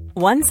PG.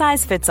 One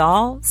size fits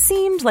all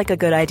seemed like a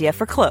good idea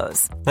for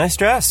clothes. Nice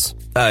dress.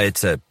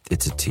 It's a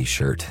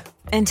t-shirt.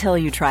 Until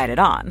you tried it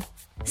on.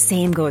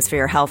 Same goes for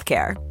your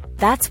healthcare.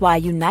 That's why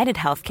United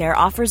Healthcare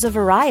offers a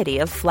variety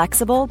of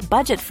flexible,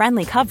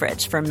 budget-friendly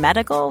coverage for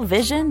medical,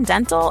 vision,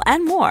 dental,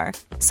 and more.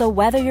 So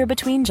whether you're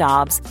between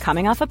jobs,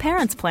 coming off a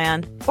parent's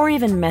plan, or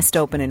even missed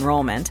open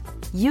enrollment,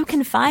 you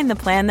can find the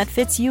plan that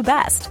fits you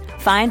best.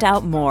 Find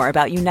out more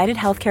about United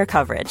Healthcare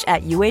coverage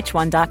at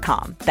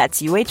uh1.com.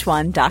 That's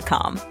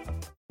uh1.com.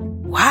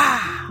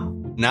 Wow.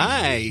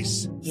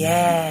 Nice.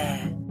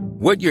 Yeah.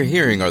 What you're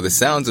hearing are the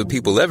sounds of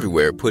people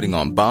everywhere putting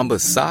on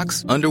Bombas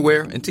socks,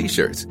 underwear, and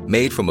T-shirts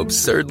made from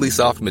absurdly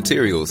soft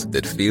materials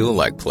that feel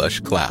like plush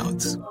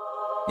clouds.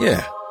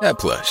 Yeah, that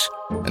plush.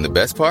 And the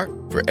best part?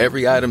 For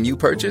every item you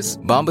purchase,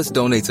 Bombas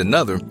donates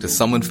another to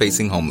someone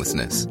facing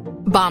homelessness.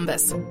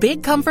 Bombas.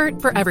 Big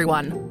comfort for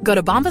everyone. Go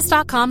to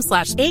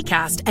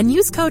bombas.com/ACAST and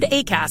use code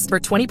ACAST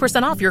for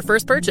 20% off your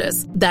first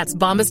purchase. That's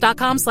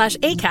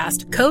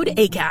bombas.com/ACAST. Code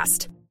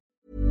ACAST.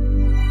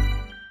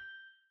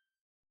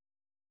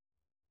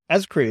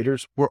 As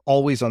creators, we're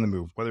always on the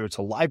move. Whether it's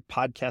a live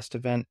podcast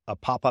event, a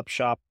pop-up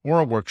shop, or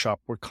a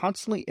workshop, we're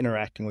constantly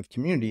interacting with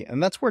community,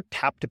 and that's where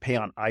Tap to Pay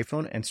on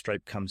iPhone and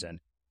Stripe comes in.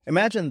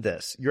 Imagine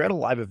this. You're at a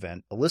live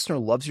event, a listener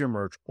loves your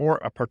merch,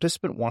 or a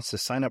participant wants to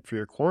sign up for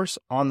your course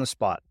on the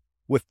spot.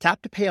 With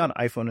Tap to Pay on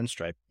iPhone and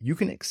Stripe, you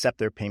can accept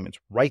their payments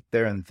right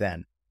there and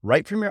then,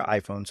 right from your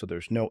iPhone, so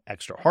there's no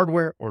extra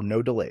hardware or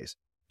no delays.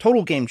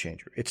 Total game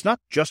changer. It's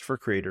not just for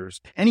creators.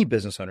 Any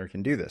business owner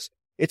can do this.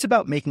 It's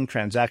about making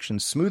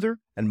transactions smoother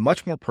and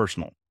much more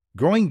personal,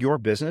 growing your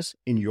business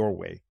in your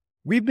way.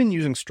 We've been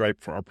using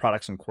Stripe for our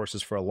products and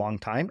courses for a long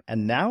time,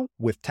 and now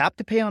with Tap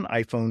to Pay on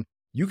iPhone,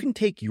 you can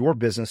take your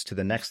business to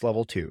the next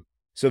level too.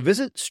 So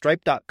visit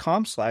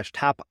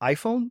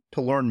stripe.com/tapiphone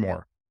to learn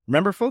more.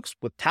 Remember, folks,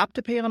 with Tap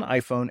to Pay on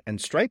iPhone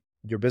and Stripe,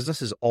 your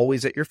business is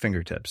always at your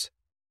fingertips.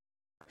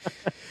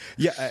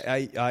 Yeah,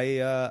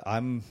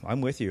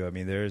 I'm with you. I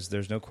mean,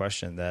 there's no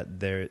question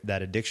that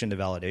that addiction to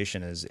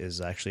validation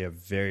is actually a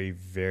very,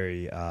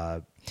 very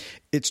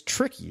it's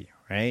tricky,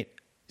 right?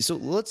 So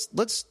let's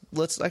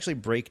actually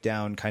break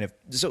down kind of.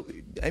 So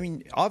I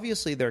mean,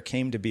 obviously there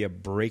came to be a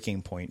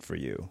breaking point for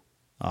you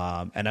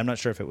And I'm not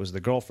sure if it was the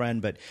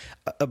girlfriend, but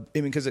I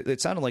mean, because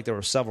it sounded like there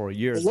were several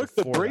years. Look,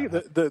 before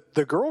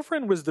the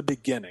girlfriend was the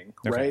beginning,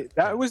 right?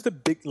 That was the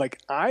big, like,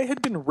 I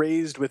had been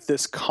raised with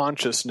this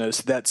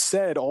consciousness that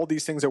said all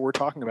these things that we're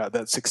talking about,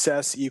 that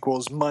success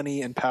equals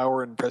money and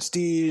power and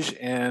prestige,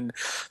 and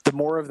the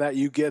more of that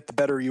you get, the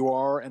better you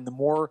are, and the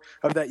more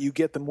of that you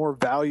get, the more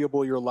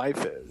valuable your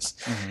life is.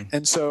 Mm-hmm.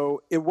 And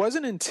so it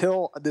wasn't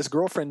until this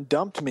girlfriend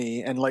dumped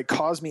me and like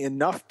caused me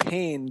enough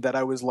pain that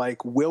I was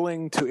like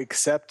willing to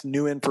accept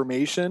new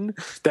information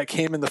that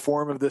came in the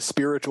form of this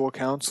spiritual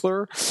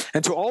counselor.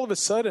 And so all of a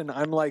sudden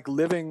I'm like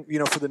living,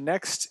 for the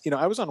next,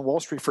 I was on Wall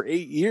Street for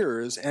 8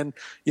 years, and,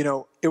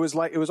 it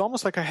was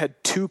almost like I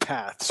had two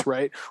paths,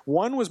 right?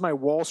 One was my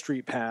Wall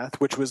Street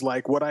path, which was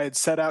like what I had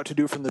set out to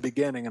do from the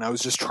beginning. And I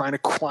was just trying to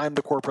climb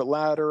the corporate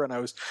ladder, and I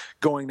was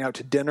going out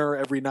to dinner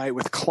every night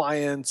with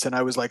clients. And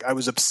I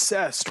was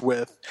obsessed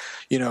with,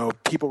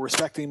 people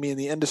respecting me in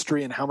the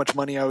industry and how much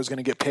money I was going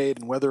to get paid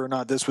and whether or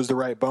not this was the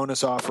right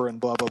bonus offer and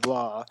blah, blah,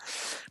 blah.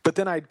 But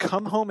then I'd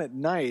come home at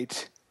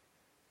night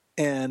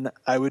and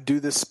I would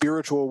do this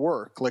spiritual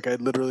work. Like I'd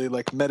literally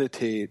like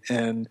meditate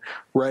and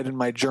write in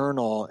my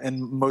journal.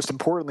 And most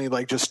importantly,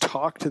 like just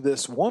talk to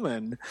this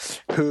woman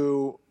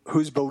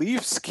whose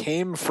beliefs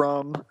came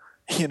from,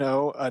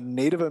 a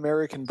Native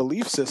American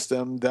belief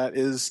system that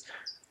is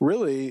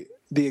really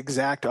the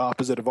exact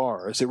opposite of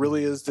ours. It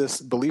really is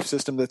this belief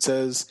system that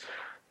says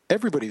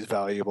everybody's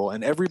valuable,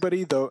 and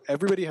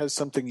everybody has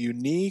something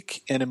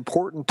unique and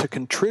important to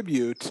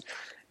contribute.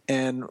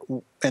 And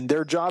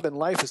their job in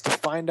life is to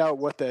find out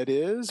what that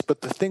is.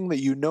 But the thing that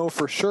you know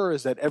for sure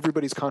is that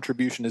everybody's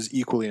contribution is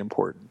equally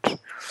important.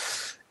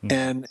 Mm-hmm.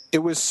 And it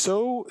was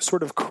so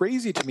sort of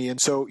crazy to me.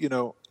 And so,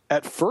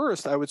 at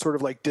first I would sort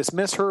of like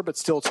dismiss her, but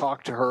still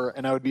talk to her,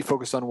 and I would be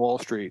focused on Wall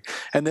Street.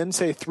 And then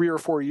say 3 or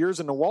 4 years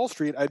into Wall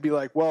Street, I'd be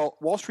like, well,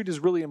 Wall Street is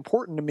really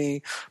important to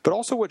me, but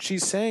also what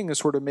she's saying is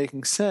sort of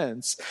making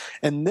sense.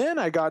 And then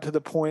I got to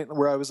the point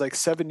where I was like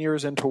 7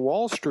 years into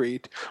Wall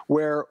Street,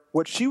 where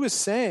what she was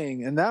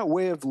saying and that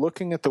way of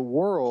looking at the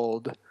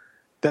world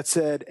that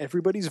said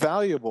everybody's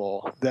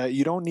valuable, that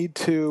you don't need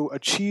to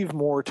achieve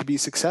more to be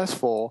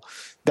successful,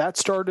 that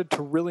started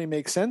to really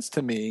make sense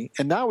to me.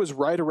 And that was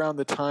right around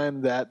the time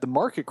that the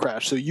market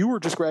crashed. So you were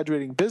just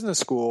graduating business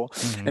school,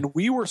 mm-hmm. and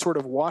we were sort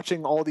of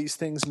watching all these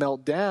things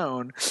melt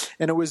down.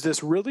 And it was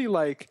this really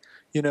like,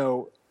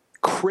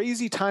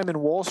 crazy time in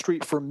Wall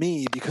Street for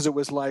me, because it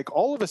was like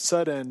all of a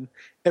sudden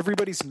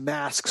everybody's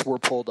masks were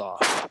pulled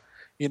off.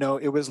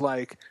 It was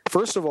like,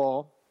 first of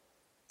all,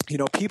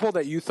 people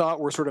that you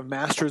thought were sort of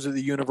masters of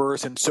the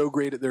universe and so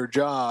great at their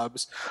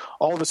jobs,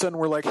 all of a sudden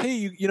were like,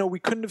 hey, we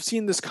couldn't have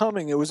seen this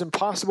coming. It was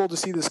impossible to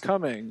see this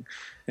coming.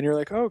 And you're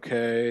like,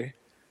 okay,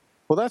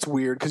 well, that's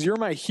weird, because you're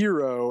my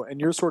hero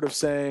and you're sort of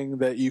saying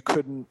that you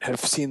couldn't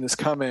have seen this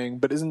coming,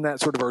 but isn't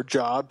that sort of our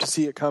job to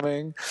see it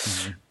coming?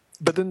 Mm-hmm.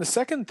 But then the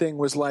second thing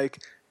was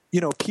like,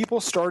 people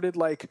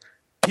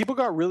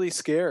got really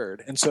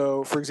scared. And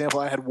so, for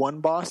example, I had one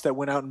boss that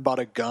went out and bought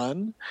a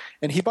gun,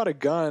 and he bought a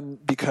gun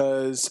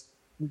because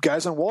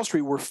guys on Wall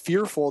Street were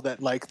fearful that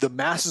like the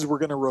masses were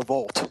going to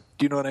revolt.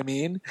 Do you know what I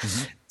mean?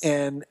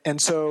 Mm-hmm. And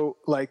so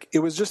like it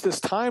was just this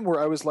time where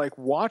I was like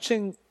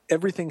watching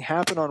everything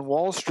happen on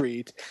Wall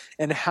Street,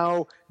 and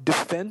how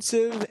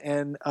defensive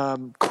and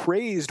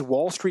crazed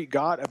Wall Street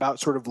got about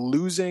sort of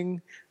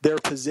losing their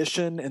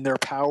position and their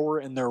power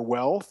and their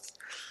wealth.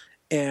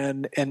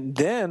 And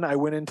then I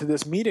went into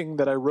this meeting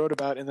that I wrote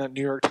about in that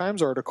New York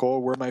Times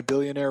article, where my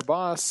billionaire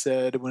boss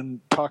said,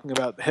 when talking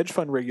about hedge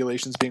fund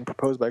regulations being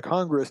proposed by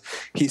Congress,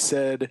 he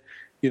said,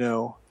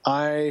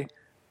 I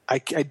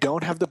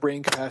don't have the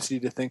brain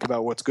capacity to think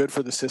about what's good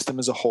for the system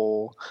as a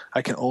whole.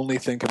 I can only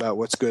think about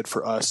what's good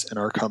for us and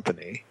our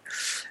company.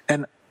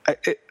 And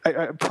I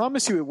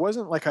promise you, it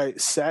wasn't like I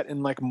sat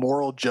in like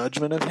moral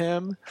judgment of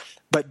him,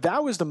 but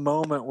that was the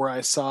moment where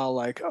I saw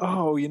like,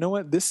 oh, you know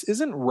what? This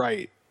isn't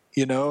right.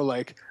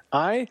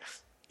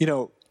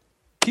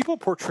 People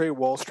portray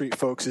Wall Street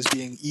folks as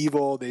being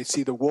evil. They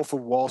see the Wolf of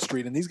Wall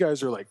Street, and these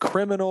guys are like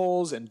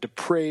criminals and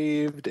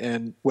depraved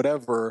and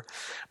whatever.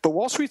 But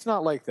Wall Street's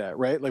not like that,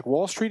 right? Like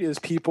Wall Street is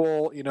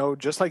people,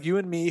 just like you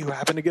and me, who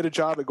happen to get a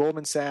job at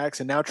Goldman Sachs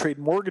and now trade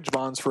mortgage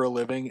bonds for a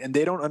living, and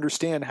they don't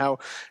understand how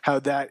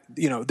that,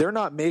 they're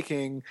not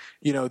making,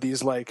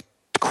 these like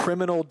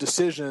criminal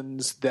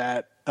decisions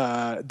that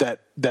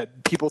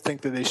people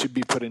think that they should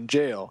be put in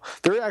jail.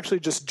 They're actually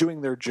just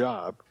doing their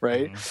job,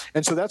 right? Mm-hmm.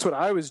 And so that's what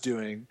I was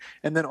doing.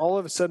 And then all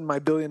of a sudden my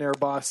billionaire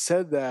boss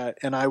said that,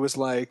 and I was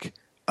like,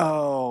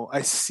 oh,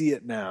 I see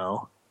it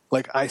now.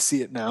 Like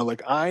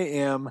I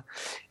am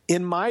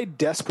in my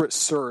desperate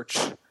search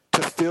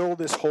to fill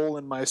this hole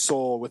in my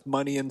soul with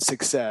money and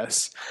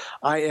success.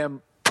 I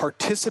am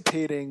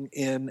participating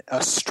in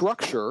a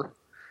structure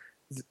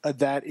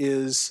that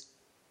is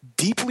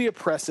deeply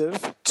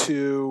oppressive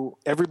to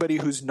everybody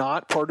who's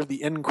not part of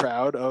the in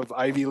crowd of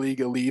Ivy League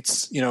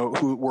elites,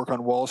 who work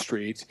on Wall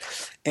Street.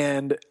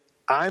 And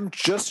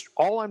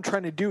all I'm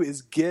trying to do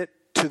is get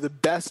to the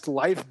best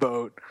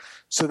lifeboat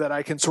so that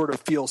I can sort of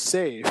feel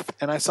safe.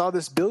 And I saw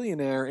this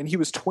billionaire, and he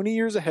was 20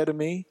 years ahead of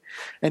me,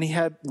 and he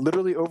had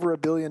literally over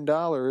 $1 billion,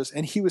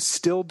 and he was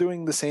still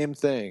doing the same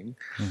thing.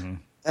 Mm-hmm.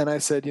 And I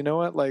said, you know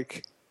what,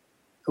 like,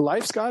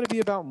 life's got to be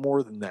about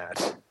more than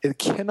that. It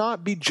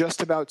cannot be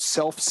just about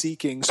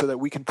self-seeking so that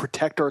we can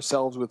protect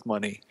ourselves with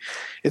money.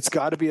 It's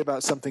got to be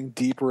about something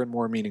deeper and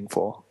more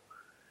meaningful.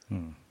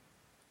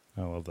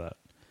 I love that.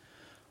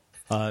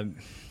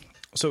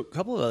 So a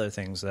couple of other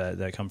things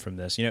that come from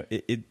this,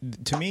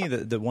 to me,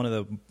 the one of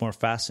the more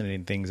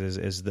fascinating things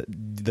is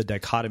the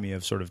dichotomy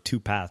of sort of two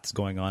paths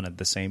going on at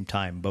the same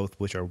time, both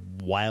which are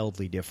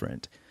wildly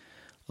different.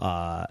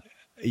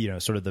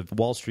 Sort of the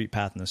Wall Street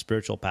path and the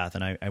spiritual path.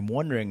 And I'm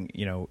wondering,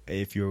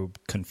 if you're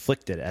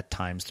conflicted at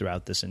times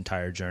throughout this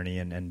entire journey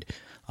and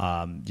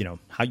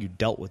how you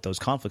dealt with those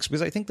conflicts.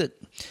 Because I think that,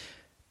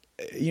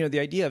 the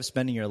idea of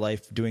spending your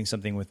life doing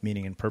something with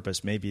meaning and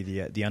purpose may be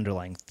the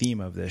underlying theme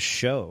of this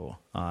show,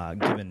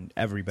 given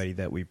everybody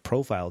that we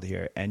profiled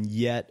here. And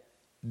yet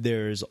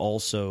there's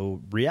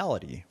also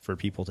reality for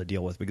people to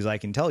deal with, because I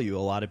can tell you a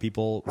lot of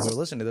people who are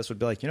listening to this would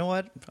be like, you know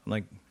what? I'm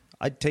like,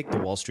 I'd take the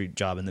Wall Street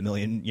job and the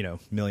 $1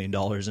 million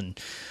and,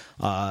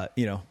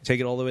 take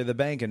it all the way to the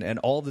bank and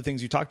all of the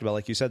things you talked about,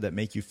 like you said, that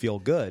make you feel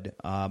good.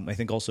 I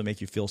think also make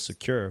you feel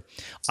secure.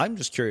 I'm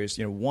just curious,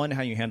 one,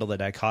 how you handle the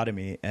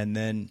dichotomy, and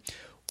then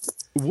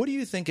what do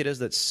you think it is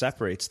that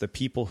separates the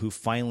people who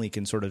finally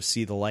can sort of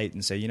see the light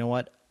and say, you know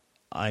what,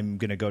 I'm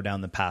going to go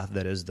down the path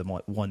that is the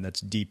one that's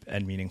deep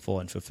and meaningful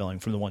and fulfilling,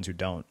 from the ones who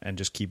don't and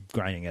just keep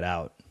grinding it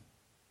out?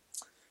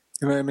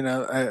 I mean,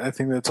 I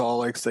think that's all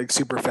like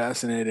super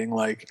fascinating.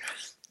 Like,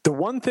 the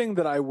one thing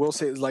that I will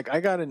say is, like, I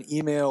got an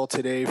email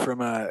today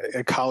from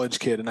a college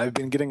kid, and I've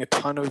been getting a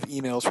ton of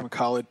emails from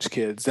college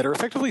kids that are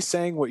effectively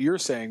saying what you're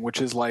saying,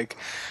 which is like,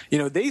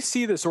 they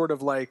see the sort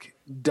of like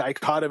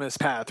dichotomous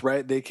path,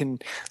 right? They can,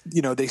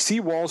 they see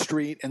Wall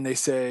Street and they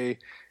say,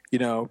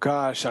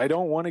 gosh, I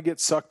don't want to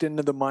get sucked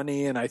into the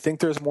money, and I think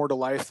there's more to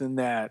life than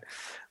that.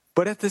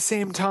 But at the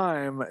same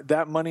time,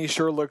 that money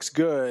sure looks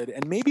good,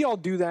 and maybe I'll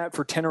do that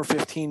for 10 or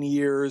 15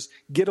 years,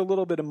 get a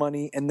little bit of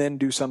money, and then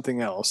do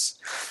something else.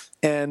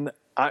 And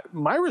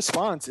my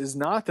response is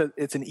not that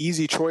it's an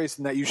easy choice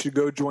and that you should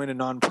go join a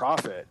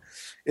nonprofit.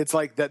 It's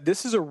like that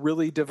this is a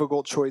really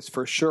difficult choice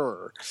for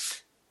sure.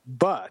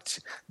 But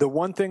the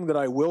one thing that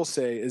I will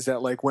say is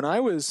that, like, when I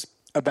was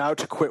about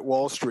to quit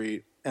Wall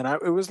Street, and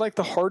it was like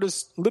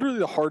literally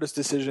the hardest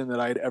decision that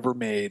I'd ever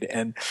made.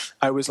 And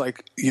I was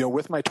like,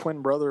 with my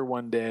twin brother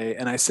one day,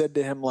 and I said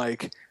to him,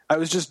 like, I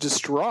was just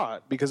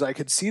distraught because I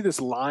could see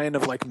this line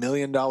of like $1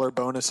 million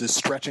bonuses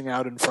stretching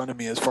out in front of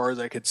me as far as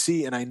I could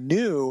see. And I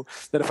knew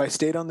that if I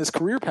stayed on this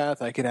career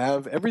path, I could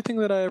have everything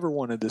that I ever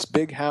wanted: this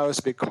big house,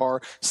 big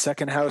car,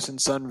 second house in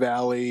Sun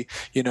Valley.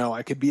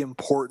 I could be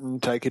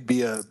important. I could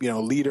be a,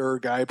 leader,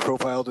 guy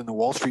profiled in the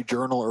Wall Street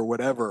Journal or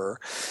whatever.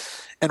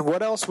 And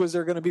what else was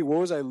there going to be? What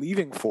was I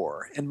leaving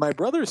for? And my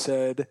brother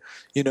said,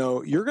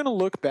 you're going to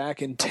look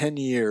back in 10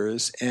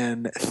 years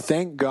and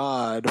thank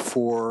God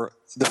for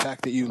the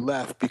fact that you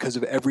left because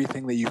of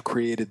everything that you've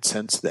created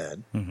since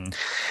then. Mm-hmm.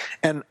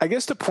 And I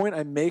guess the point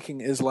I'm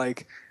making is,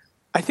 like,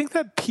 I think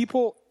that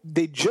people,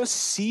 they just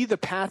see the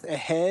path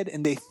ahead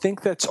and they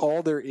think that's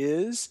all there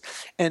is.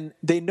 And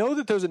they know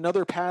that there's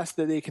another path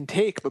that they can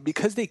take, but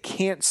because they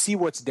can't see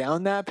what's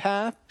down that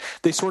path,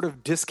 they sort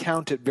of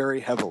discount it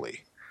very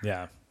heavily.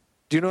 Yeah.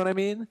 Do you know what I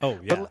mean? Oh,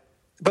 yeah.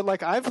 But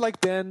like, I've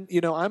like been,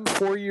 I'm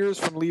 4 years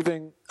from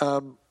leaving,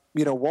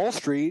 Wall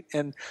Street,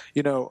 and,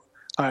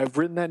 I've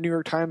written that New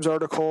York Times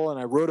article, and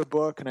I wrote a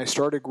book, and I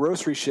started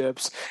Grocery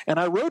Ships, and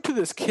I wrote to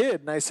this kid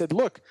and I said,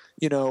 look,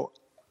 imagine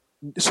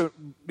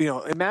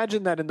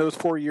that in those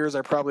 4 years,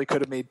 I probably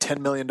could have made $10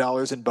 million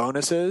in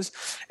bonuses.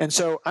 And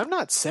so I'm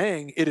not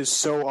saying it is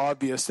so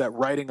obvious that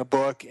writing a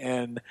book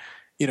and,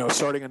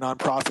 starting a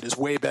nonprofit is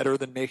way better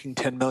than making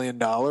 $10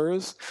 million.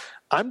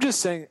 I'm just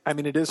saying, I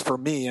mean, it is for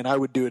me, and I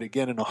would do it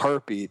again in a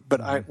heartbeat.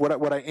 But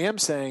what I am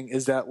saying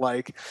is that,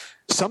 like,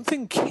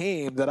 something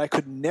came that I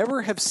could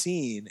never have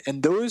seen,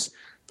 and those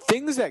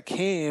things that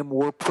came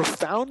were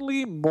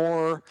profoundly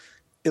more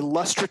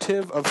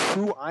illustrative of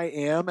who I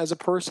am as a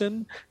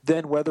person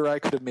than whether I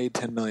could have made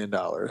 $10 million.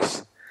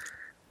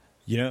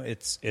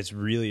 It's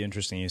really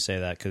interesting you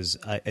say that, because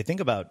I think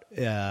about,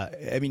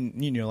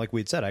 like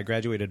we'd said, I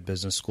graduated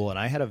business school, and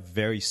I had a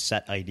very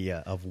set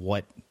idea of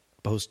what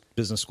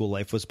post-business school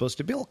life was supposed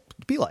to be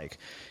like,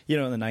 the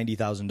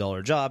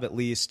 $90,000 job at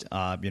least,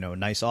 a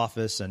nice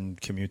office and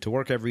commute to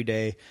work every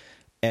day,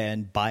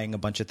 and buying a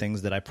bunch of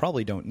things that I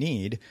probably don't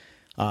need,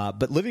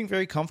 but living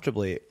very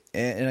comfortably.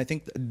 And I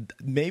think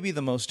maybe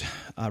the most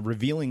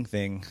revealing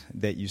thing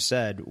that you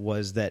said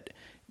was that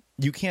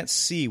you can't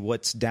see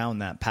what's down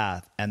that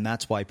path, and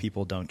that's why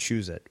people don't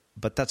choose it.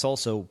 But that's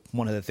also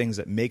one of the things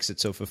that makes it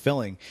so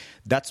fulfilling.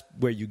 That's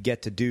where you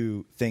get to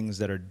do things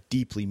that are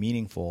deeply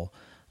meaningful,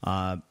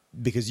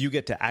 because you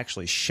get to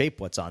actually shape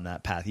what's on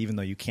that path, even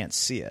though you can't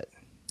see it.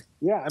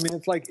 Yeah, I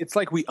mean, it's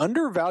like we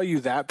undervalue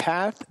that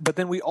path, but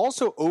then we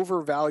also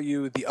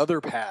overvalue the other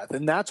path.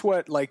 And that's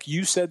what, like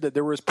you said, that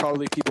there was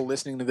probably people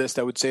listening to this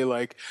that would say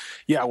like,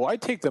 yeah, well,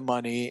 I'd take the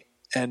money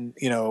and,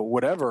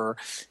 whatever.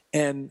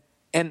 And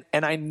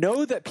I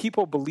know that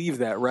people believe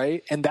that,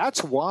 right? And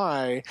that's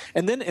why.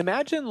 And then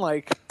imagine,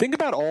 like, think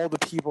about all the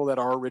people that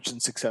are rich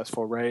and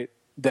successful, right?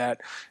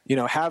 That,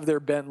 have their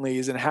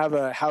Bentleys and have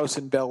a house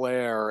in Bel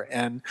Air.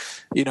 And,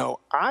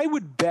 I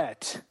would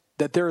bet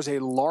that there is a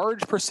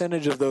large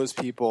percentage of those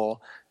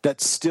people that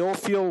still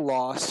feel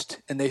lost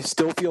and they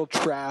still feel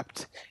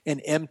trapped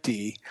and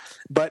empty,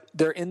 but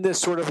they're in this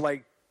sort of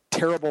like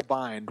terrible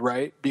bind,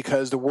 right?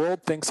 Because the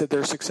world thinks that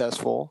they're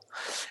successful.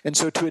 And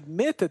so to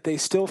admit that they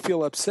still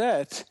feel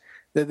upset,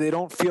 that they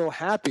don't feel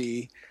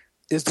happy,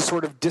 is to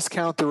sort of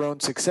discount their own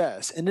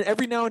success. And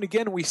every now and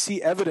again, we see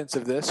evidence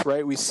of this,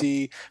 right? We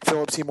see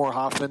Philip Seymour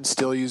Hoffman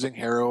still using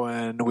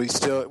heroin. We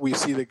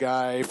see the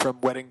guy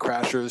from Wedding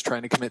Crashers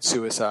trying to commit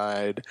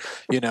suicide.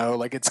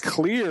 Like, it's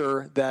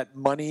clear that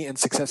money and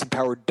success and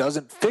power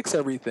doesn't fix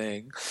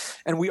everything.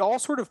 And we all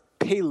sort of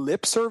pay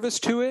lip service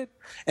to it.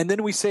 And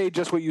then we say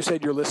just what you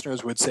said your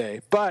listeners would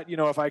say. But,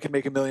 if I could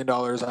make $1 million,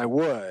 I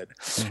would.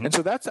 Mm-hmm. And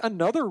so that's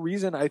another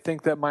reason I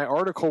think that my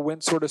article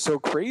went sort of so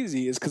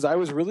crazy, is because I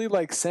was really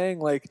like saying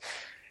like,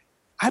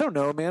 I don't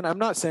know, man. I'm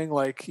not saying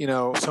like,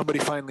 somebody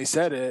finally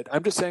said it.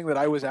 I'm just saying that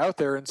I was out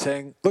there and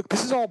saying, look,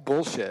 this is all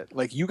bullshit.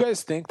 Like, you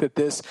guys think that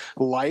this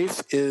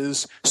life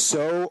is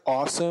so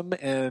awesome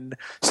and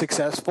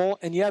successful.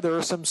 And yeah, there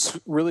are some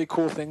really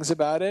cool things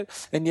about it.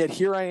 And yet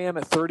here I am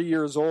at 30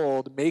 years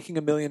old, making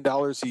 $1 million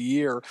a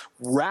year,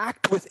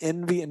 racked with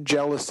envy and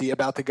jealousy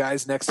about the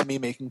guys next to me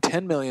making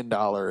 $10 million.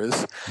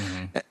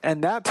 Mm-hmm.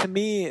 And that to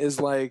me is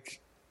like,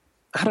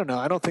 I don't know.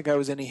 I don't think I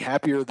was any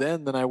happier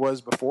then than I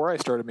was before I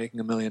started making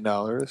 $1 million.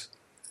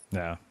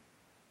 Yeah,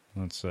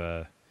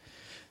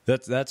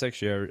 that's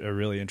actually a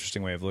really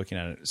interesting way of looking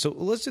at it. So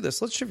let's do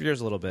this. Let's shift gears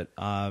a little bit,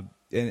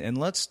 and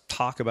let's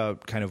talk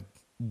about kind of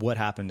what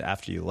happened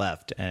after you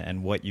left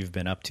and what you've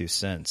been up to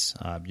since.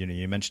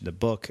 You mentioned the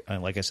book,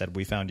 and like I said,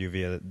 we found you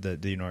via the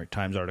New York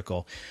Times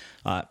article,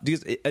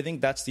 because I think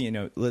that's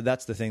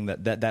that's the thing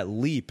that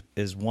leap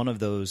is one of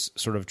those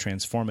sort of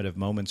transformative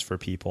moments for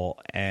people.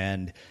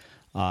 And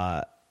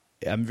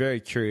I'm very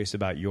curious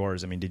about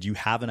yours. I mean, did you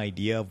have an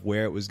idea of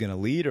where it was going to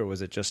lead, or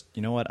was it just,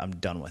 I'm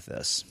done with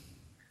this?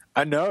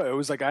 I know. It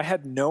was like I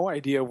had no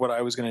idea what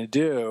I was going to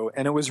do.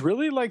 And it was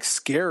really like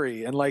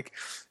scary. And like,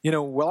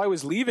 while I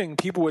was leaving,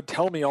 people would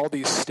tell me all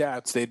these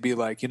stats. They'd be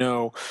like,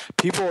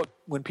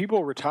 when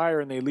people retire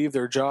and they leave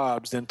their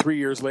jobs, then 3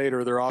 years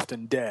later, they're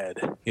often dead,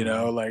 and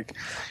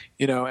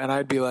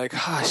I'd be like,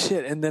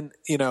 shit. And then,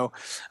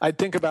 I'd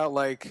think about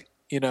like,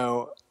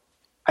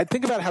 I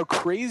think about how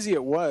crazy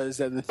it was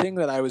that the thing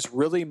that I was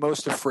really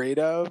most afraid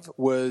of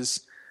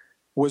was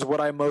what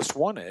I most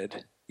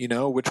wanted,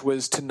 which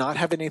was to not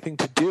have anything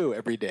to do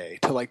every day,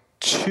 to like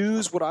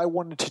choose what I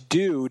wanted to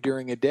do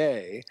during a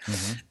day.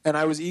 Mm-hmm. And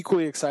I was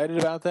equally excited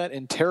about that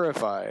and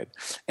terrified.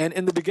 And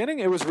in the beginning,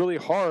 it was really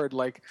hard.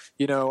 Like,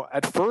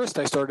 at first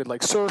I started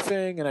like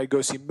surfing and I'd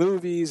go see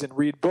movies and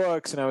read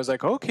books. And I was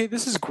like, okay,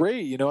 this is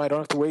great. I don't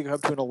have to wake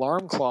up to an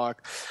alarm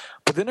clock.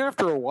 But then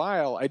after a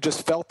while, I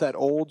just felt that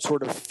old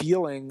sort of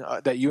feeling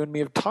that you and me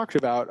have talked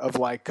about of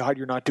like, God,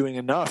 you're not doing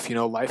enough.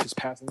 Life is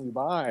passing you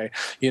by.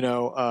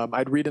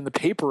 I'd read in the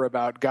paper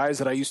about guys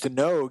that I used to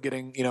know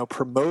getting,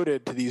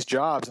 promoted to these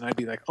jobs. And I'd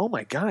be like, oh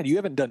my God, you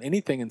haven't done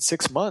anything in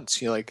 6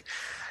 months. And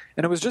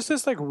it was just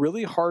this like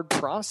really hard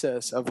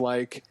process of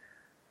like,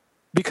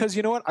 because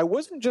you know what? I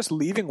wasn't just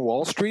leaving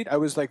Wall Street. I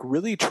was like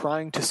really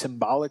trying to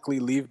symbolically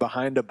leave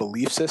behind a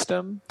belief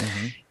system.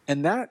 Mm-hmm.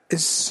 And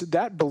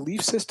that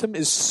belief system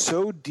is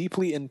so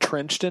deeply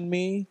entrenched in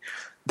me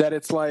that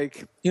it's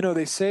like,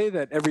 they say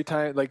that every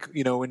time, like,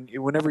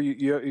 whenever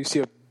you see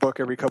a book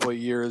every couple of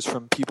years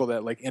from people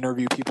that like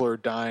interview people who are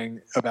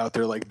dying about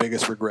their like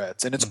biggest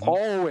regrets. And it's mm-hmm.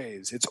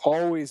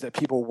 always that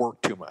people work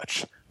too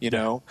much,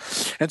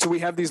 And so we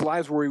have these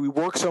lives where we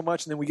work so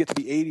much and then we get to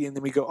be 80 and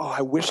then we go, oh,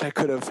 I wish I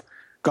could have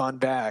gone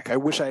back. I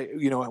wish I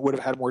would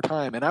have had more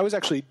time. And I was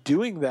actually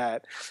doing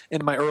that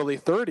in my early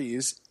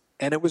 30s.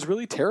 And it was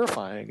really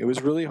terrifying. It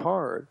was really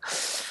hard.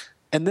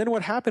 And then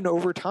what happened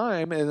over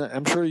time, and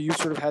I'm sure you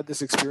sort of had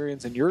this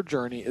experience in your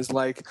journey, is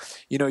like,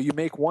 you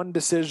make one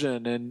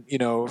decision and,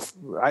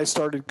 I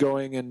started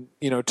going and,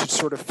 to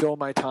sort of fill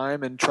my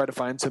time and try to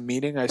find some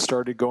meaning, I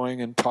started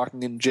going and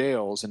talking in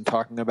jails and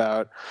talking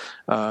about,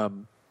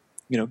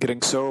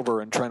 getting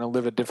sober and trying to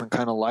live a different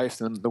kind of life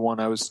than the one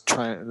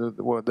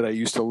that I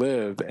used to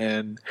live.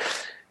 And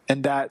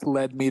that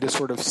led me to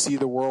sort of see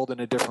the world in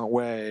a different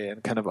way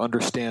and kind of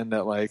understand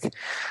that, like,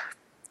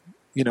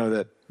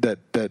 that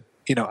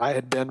I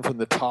had been from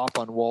the top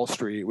on Wall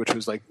Street, which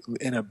was like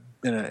in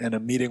a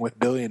meeting with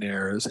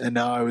billionaires, and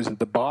now I was at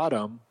the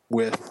bottom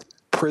with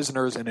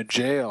prisoners in a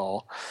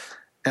jail.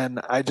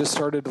 And I just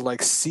started to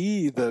like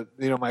see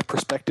my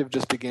perspective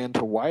just began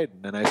to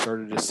widen, and I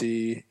started to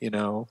see,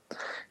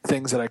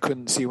 things that I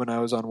couldn't see when I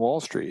was on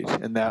Wall Street.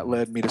 And that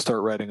led me to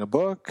start writing a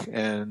book,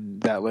 and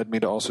that led me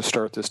to also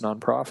start this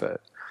nonprofit.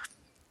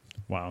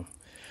 Wow.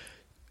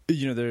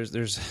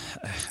 There's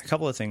a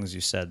couple of things you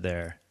said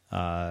there.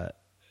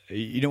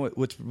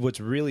 What's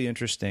really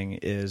interesting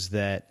is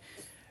that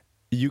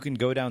you can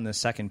go down the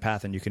second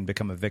path and you can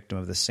become a victim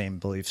of the same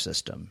belief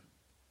system,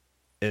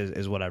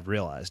 is what I've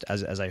realized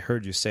as I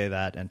heard you say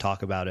that and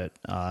talk about it,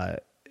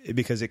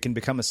 because it can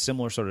become a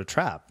similar sort of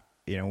trap,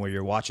 where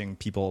you're watching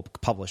people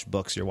publish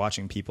books, you're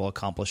watching people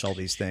accomplish all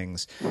these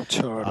things.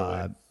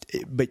 Totally.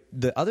 But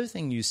the other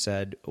thing you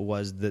said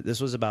was that this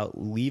was about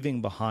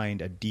leaving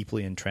behind a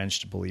deeply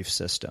entrenched belief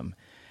system.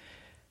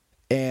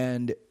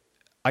 And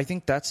I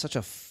think that's such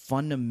a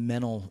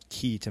fundamental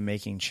key to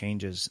making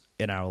changes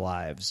in our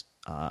lives.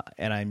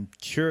 And I'm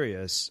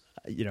curious,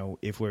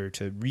 if we're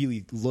to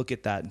really look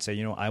at that and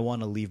say, I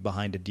want to leave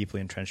behind a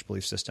deeply entrenched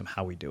belief system,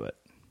 how we do it.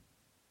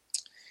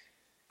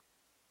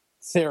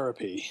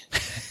 Therapy.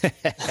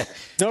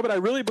 No, but I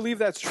really believe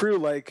that's true.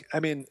 Like,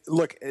 I mean,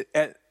 look,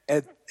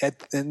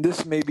 and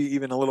this may be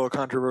even a little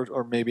controversial,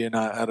 or maybe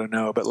not, I don't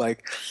know. But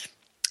like,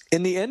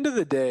 in the end of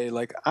the day,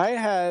 like,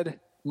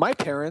 my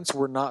parents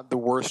were not the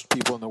worst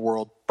people in the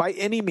world by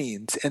any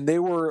means. And they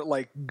were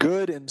like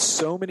good in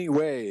so many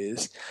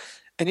ways.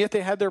 And yet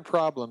they had their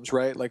problems,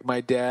 right? Like,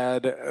 my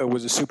dad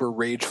was a super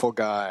rageful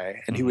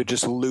guy, and he would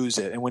just lose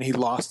it. And when he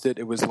lost it,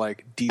 it was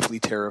like deeply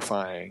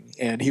terrifying.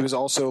 And he was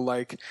also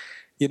like,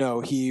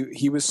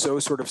 he was so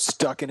sort of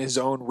stuck in his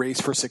own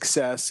race for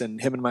success, and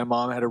him and my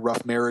mom had a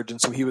rough marriage, and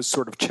so he was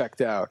sort of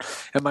checked out.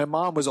 And my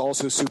mom was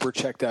also super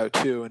checked out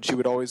too, and she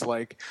would always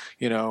like,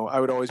 I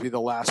would always be the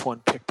last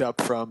one picked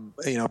up from,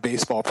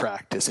 baseball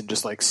practice and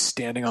just like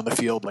standing on the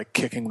field, like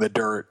kicking the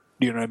dirt,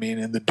 you know what I mean,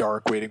 in the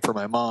dark, waiting for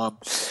my mom.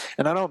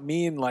 And I don't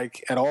mean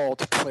like at all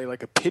to play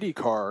like a pity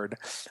card.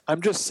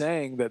 I'm just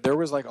saying that there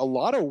was like a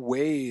lot of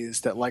ways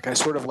that like I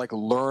sort of like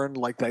learned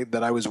like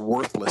that I was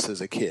worthless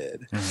as a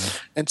kid. Mm-hmm.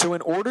 And so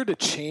in order to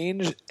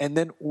change,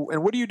 and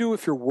what do you do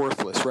if you're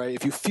worthless, right?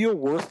 If you feel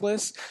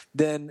worthless,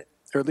 then,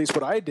 or at least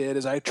what I did,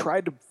 is I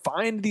tried to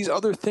find these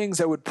other things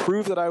that would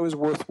prove that I was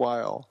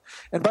worthwhile.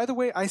 And by the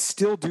way, I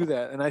still do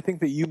that. And I think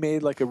that you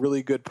made like a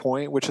really good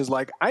point, which is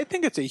like, I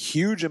think it's a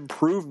huge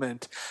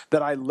improvement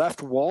that I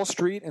left Wall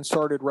Street and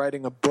started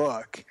writing a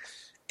book.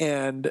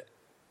 But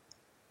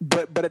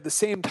at the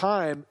same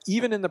time,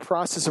 even in the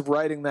process of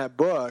writing that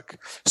book,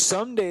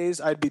 some days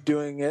I'd be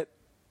doing it,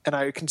 and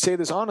I can say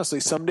this honestly,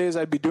 some days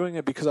I'd be doing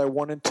it because I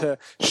wanted to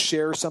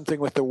share something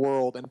with the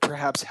world and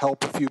perhaps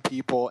help a few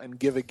people and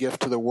give a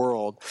gift to the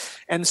world.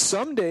 And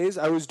some days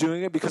I was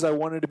doing it because I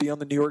wanted to be on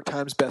the New York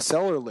Times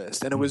bestseller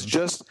list. And it was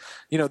just,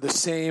 the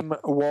same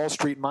Wall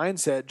Street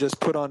mindset, just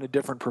put on a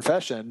different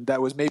profession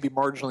that was maybe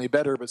marginally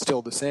better, but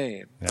still the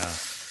same. Yeah.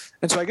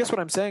 And so I guess what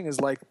I'm saying is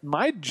like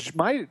my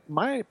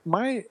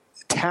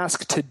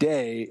task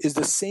today is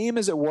the same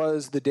as it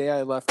was the day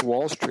I left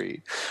Wall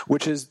Street,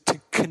 which is to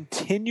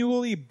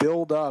continually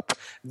build up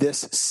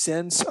this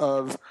sense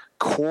of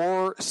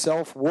core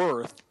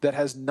self-worth that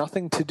has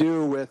nothing to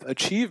do with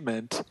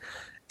achievement,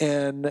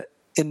 and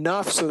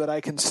enough so that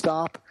I can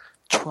stop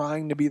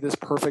trying to be this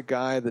perfect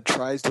guy that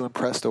tries to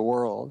impress the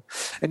world.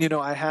 And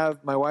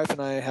my wife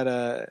and I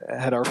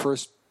had our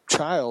first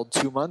child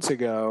 2 months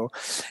ago,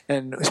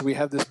 and so we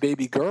have this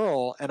baby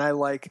girl, and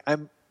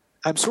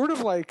I'm sort of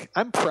like,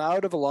 I'm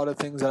proud of a lot of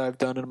things that I've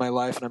done in my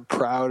life, and I'm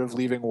proud of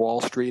leaving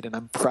Wall Street, and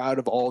I'm proud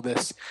of all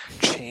this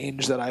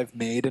change that I've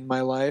made in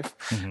my life.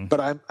 Mm-hmm.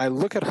 But I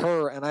look at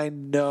her and I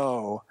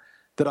know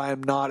that I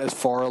am not as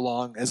far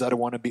along as I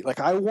want to be. Like,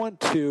 I want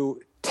to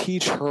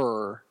teach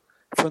her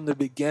from the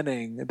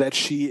beginning that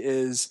she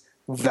is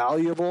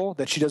valuable,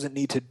 that she doesn't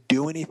need to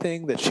do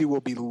anything, that she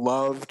will be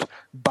loved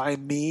by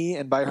me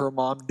and by her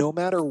mom no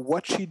matter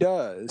what she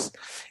does.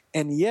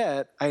 And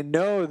yet I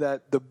know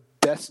that the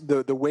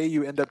way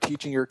you end up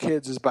teaching your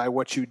kids is by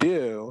what you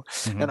do.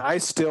 Mm-hmm. And I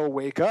still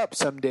wake up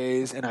some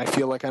days and I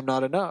feel like I'm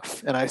not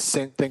enough. And I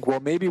think, well,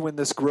 maybe when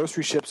this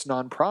grocery ships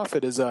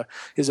nonprofit is a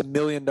 $1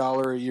 million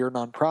a year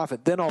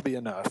nonprofit, then I'll be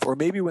enough. Or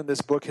maybe when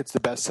this book hits the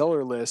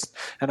bestseller list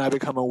and I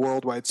become a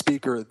worldwide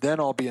speaker, then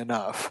I'll be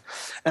enough.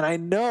 And I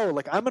know,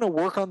 like, I'm going to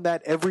work on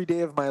that every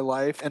day of my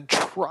life and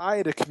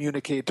try to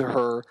communicate to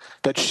her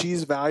that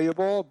she's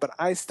valuable, but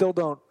I still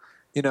don't,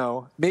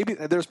 maybe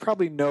there's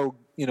probably no,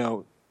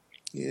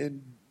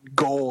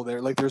 goal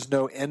there, like there's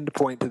no end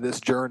point to this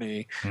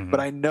journey. Mm-hmm.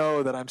 But I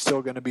know that I'm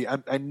still going to be,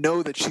 I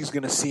know that she's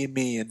going to see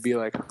me and be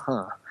like,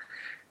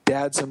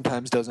 Dad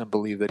sometimes doesn't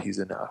believe that he's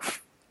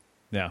enough.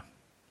 Yeah.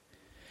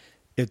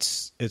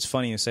 It's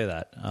funny you say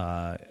that.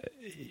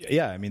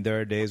 Yeah, I mean,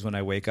 there are days when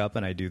I wake up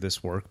and I do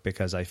this work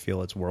because I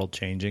feel it's world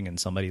changing and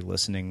somebody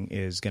listening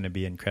is going to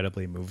be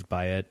incredibly moved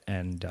by it.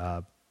 And,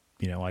 I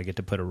get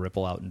to put a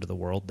ripple out into the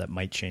world that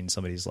might change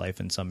somebody's life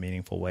in some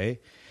meaningful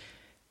way.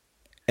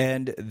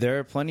 And there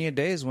are plenty of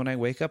days when I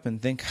wake up and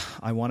think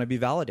I want to be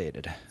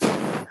validated,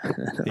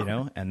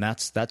 and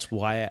that's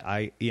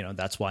why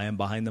that's why I'm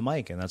behind the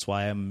mic. And that's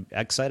why I'm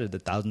excited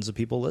that thousands of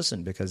people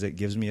listen, because it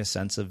gives me a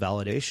sense of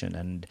validation.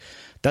 And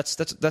that's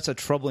a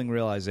troubling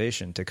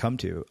realization to come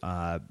to.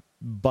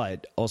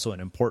 but also an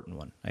important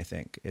one. I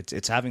think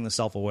it's having the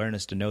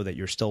self-awareness to know that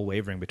you're still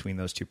wavering between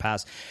those two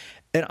paths.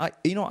 And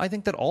I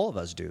think that all of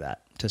us do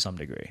that to some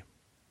degree.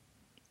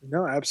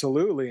 No,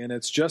 absolutely. And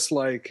it's just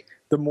like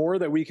the more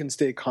that we can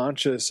stay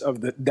conscious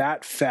of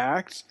that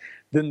fact,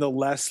 then the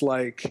less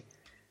like,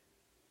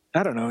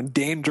 I don't know,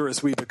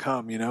 dangerous we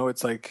become.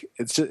 It's like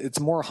it's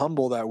more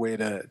humble that way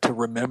to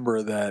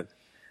remember that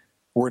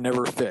we're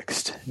never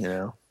fixed.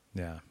 Yeah.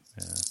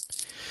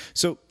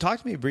 So talk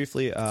to me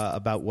briefly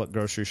about what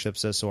Grocery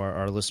Ships is, so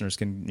our listeners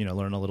can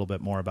learn a little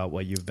bit more about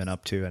what you've been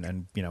up to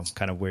and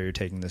kind of where you're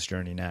taking this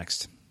journey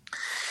next.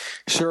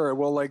 Sure.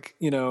 Well,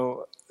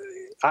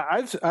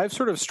 I've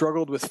sort of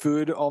struggled with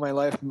food all my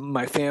life.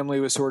 My family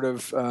was sort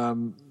of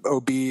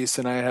obese,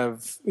 and I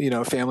have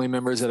family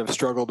members that have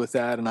struggled with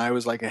that. And I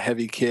was like a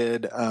heavy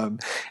kid,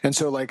 and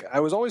so I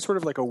was always sort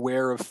of like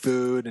aware of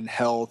food and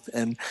health,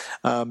 and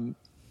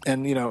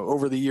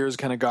over the years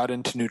kind of got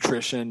into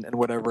nutrition and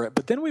whatever.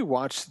 But then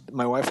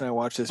my wife and I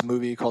watched this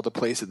movie called A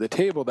Place at the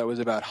Table that was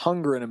about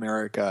hunger in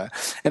America,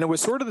 and it was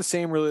sort of the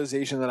same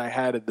realization that I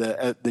had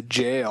at the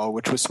jail,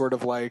 which was sort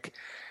of like,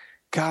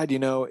 God,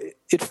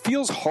 it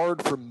feels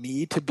hard for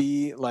me to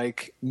be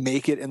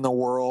make it in the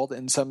world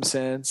in some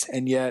sense.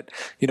 And yet,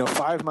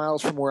 5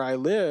 miles from where I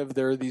live,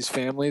 there are these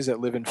families that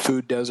live in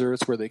food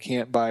deserts where they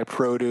can't buy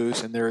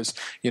produce. And there's,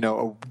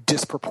 a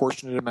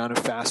disproportionate amount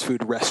of fast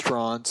food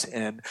restaurants.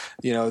 And,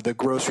 the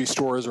grocery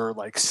stores are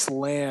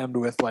slammed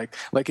with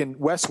like in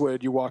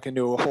Westwood, you walk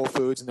into a Whole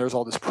Foods and there's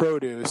all this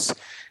produce.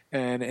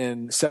 And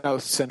in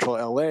South Central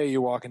LA,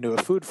 you walk into a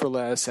Food for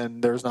Less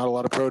and there's not a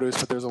lot of produce,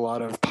 but there's a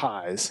lot of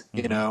pies,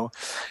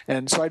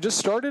 And so I just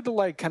started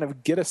to kind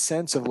of get a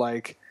sense of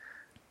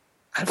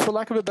for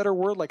lack of a better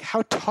word,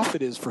 how tough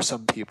it is for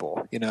some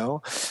people,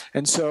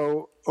 And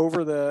so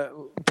over the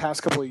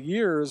past couple of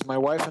years, my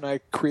wife and I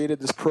created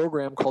this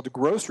program called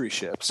Grocery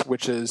Ships,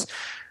 which is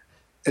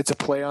it's a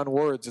play on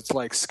words. It's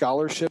like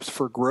scholarships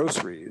for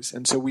groceries.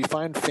 And so we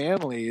find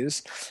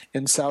families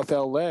in South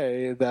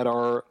LA that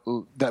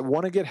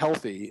want to get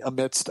healthy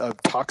amidst a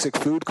toxic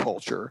food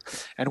culture.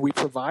 And we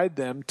provide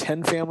them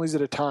 10 families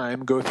at a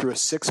time, go through a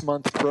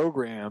 6-month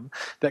program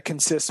that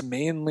consists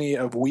mainly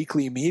of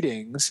weekly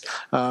meetings,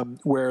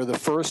 where the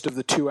first of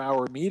the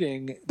 2-hour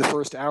meeting, the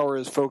first hour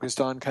is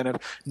focused on kind of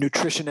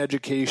nutrition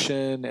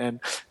education and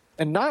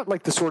not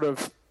like the sort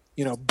of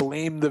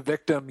blame the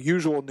victim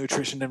usual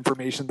nutrition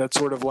information that's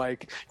sort of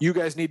like, you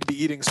guys need to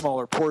be eating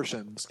smaller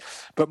portions,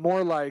 but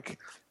more like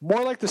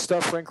the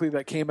stuff, frankly,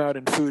 that came out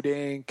in Food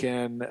Inc.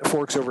 and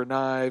Forks Over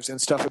Knives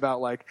and stuff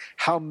about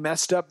how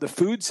messed up the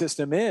food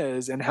system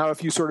is and how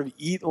if you sort of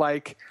eat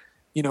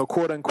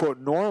quote unquote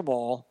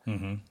normal,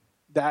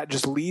 that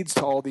just leads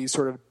to all these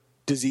sort of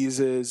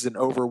diseases and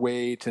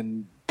overweight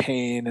and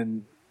pain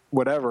and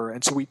whatever.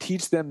 And so we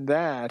teach them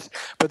that.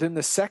 But then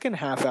the second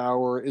half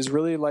hour is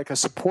really like a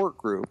support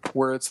group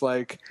where it's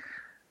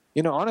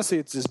honestly,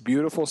 it's this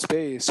beautiful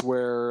space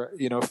where,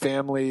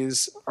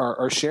 families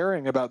are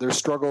sharing about their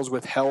struggles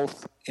with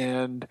health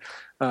and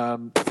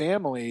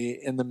family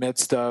in the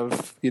midst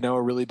of,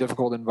 a really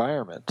difficult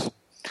environment.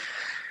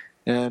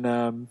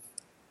 And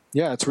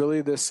it's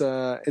really this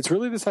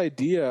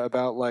idea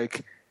about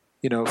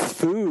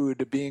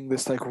food being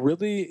this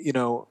really,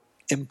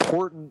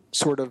 important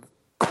sort of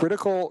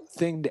critical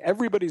thing to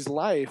everybody's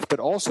life, but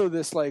also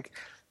this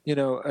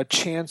a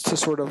chance to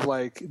sort of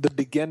the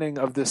beginning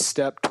of this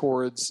step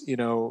towards,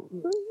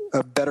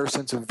 a better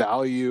sense of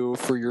value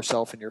for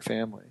yourself and your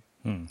family.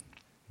 I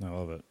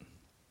love it.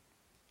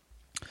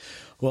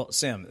 Well,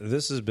 Sam,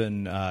 this has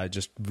been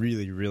just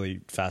really,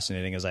 really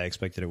fascinating, as I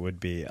expected it would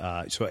be.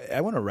 So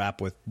I want to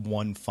wrap with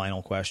one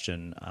final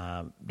question.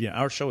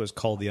 Our show is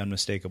called The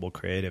Unmistakable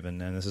Creative, and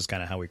this is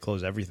kind of how we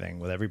close everything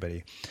with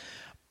everybody.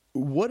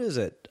 What is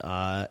it,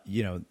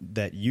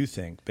 that you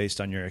think,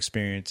 based on your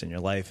experience and your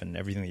life and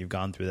everything that you've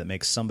gone through, that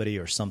makes somebody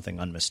or something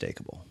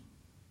unmistakable?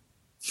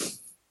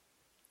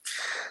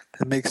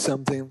 That makes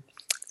something,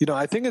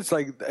 I think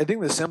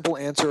the simple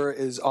answer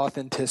is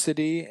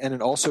authenticity, and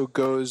it also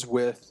goes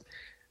with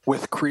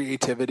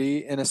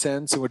creativity in a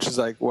sense, which is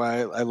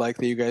why I like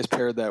that you guys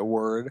paired that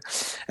word.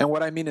 And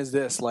what I mean is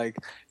this,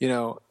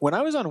 when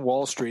I was on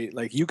Wall Street,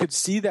 you could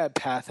see that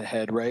path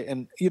ahead, right?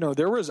 And,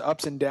 there was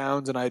ups and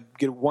downs, and I'd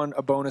get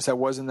a bonus that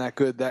wasn't that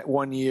good that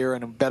one year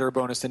and a better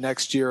bonus the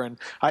next year. And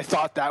I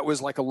thought that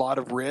was a lot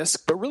of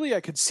risk, but really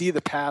I could see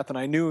the path, and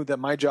I knew that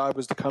my job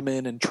was to come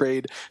in and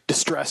trade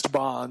distressed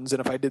bonds.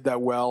 And if I did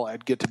that well,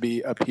 I'd get to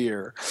be up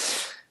here.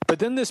 But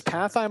then this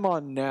path I'm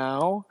on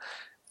now,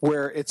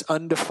 where it's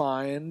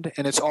undefined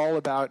and it's all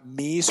about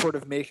me sort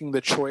of making the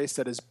choice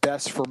that is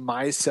best for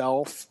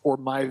myself or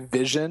my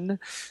vision,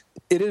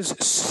 it is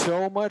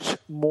so much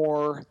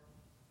more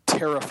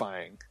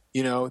terrifying.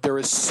 There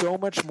is so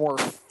much more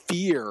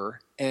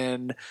fear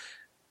and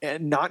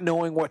not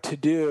knowing what to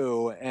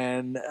do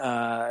and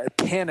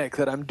panic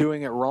that I'm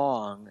doing it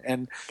wrong.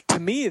 And to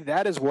me,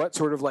 that is what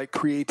sort of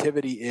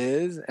creativity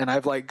is. And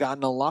I've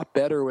gotten a lot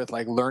better with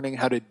learning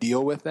how to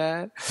deal with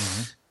that.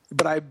 Mm-hmm.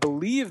 But I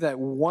believe that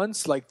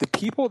once the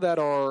people that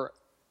are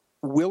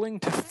willing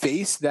to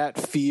face that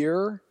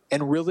fear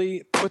and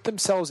really put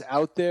themselves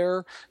out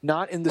there,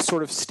 not in the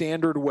sort of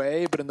standard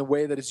way, but in the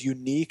way that is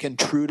unique and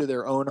true to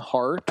their own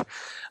heart,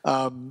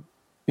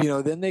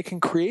 then they can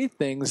create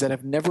things that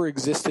have never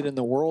existed in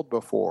the world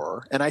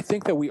before. And I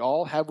think that we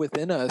all have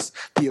within us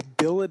the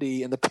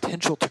ability and the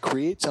potential to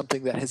create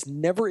something that has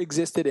never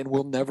existed and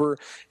will never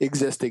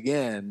exist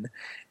again.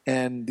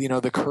 And,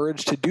 the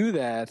courage to do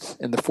that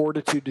and the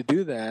fortitude to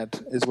do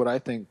that is what I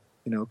think,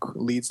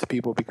 leads to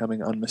people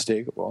becoming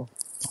unmistakable.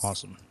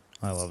 Awesome.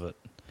 I love it.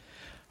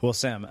 Well,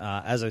 Sam,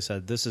 as I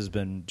said, this has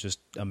been just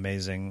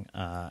amazing,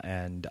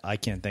 and I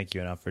can't thank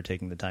you enough for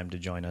taking the time to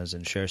join us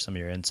and share some of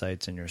your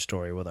insights and your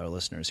story with our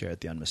listeners here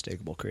at The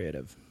Unmistakable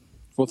Creative.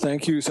 Well,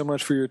 thank you so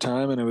much for your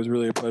time, and it was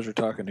really a pleasure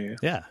talking to you.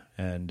 Yeah,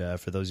 and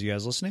for those of you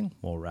guys listening,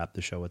 we'll wrap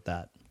the show with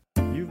that.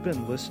 You've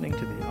been listening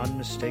to The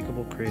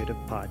Unmistakable Creative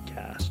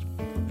Podcast.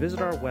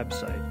 Visit our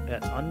website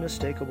at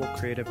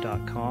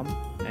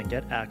unmistakablecreative.com and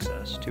get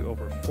access to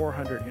over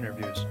 400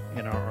 interviews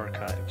in our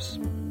archives.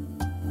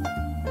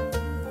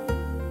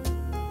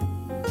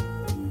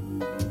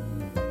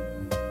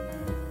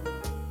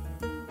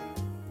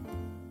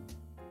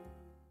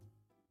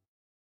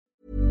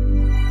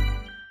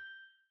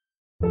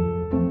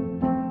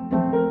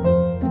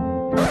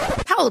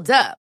 Hold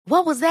up.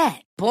 What was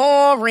that?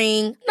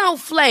 Boring. No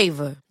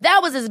flavor.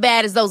 That was as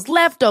bad as those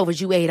leftovers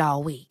you ate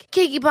all week.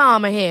 Keke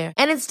Palmer here,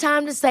 and it's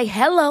time to say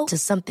hello to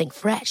something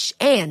fresh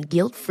and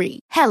guilt-free.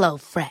 Hello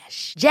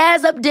Fresh.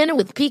 Jazz up dinner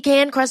with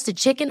pecan-crusted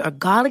chicken or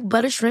garlic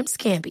butter shrimp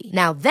scampi.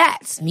 Now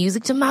that's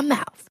music to my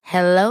mouth.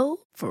 Hello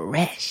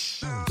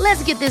Fresh.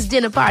 Let's get this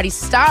dinner party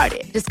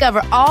started.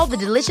 Discover all the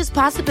delicious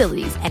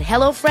possibilities at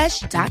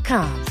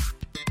HelloFresh.com.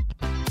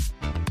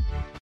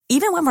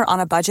 Even when we're on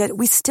a budget,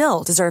 we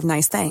still deserve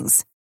nice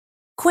things.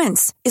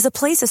 Quince is a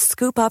place to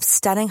scoop up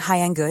stunning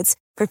high-end goods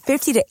for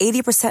 50 to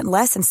 80%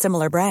 less than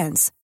similar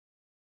brands.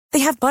 They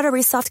have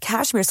buttery soft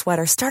cashmere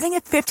sweaters starting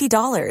at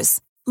 $50,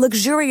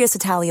 luxurious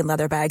Italian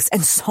leather bags,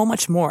 and so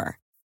much more.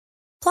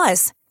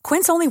 Plus,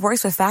 Quince only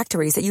works with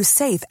factories that use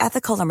safe,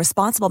 ethical, and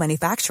responsible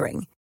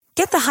manufacturing.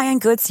 Get the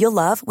high-end goods you'll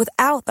love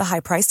without the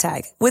high price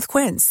tag with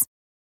Quince.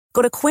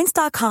 Go to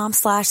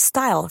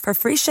quince.com/style for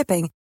free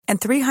shipping and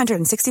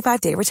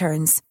 365-day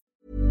returns.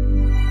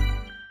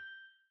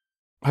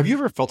 Have you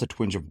ever felt a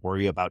twinge of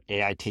worry about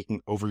AI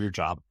taking over your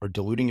job or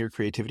diluting your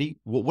creativity?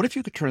 Well, what if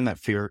you could turn that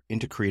fear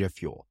into creative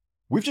fuel?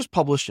 We've just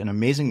published an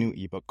amazing new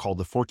ebook called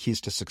The 4 Keys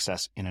to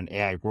Success in an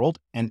AI World,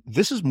 and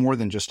this is more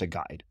than just a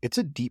guide. It's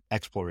a deep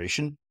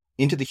exploration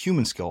into the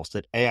human skills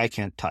that AI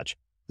can't touch,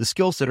 the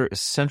skills that are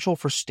essential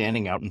for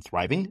standing out and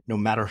thriving, no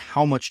matter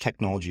how much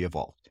technology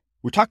evolved.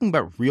 We're talking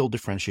about real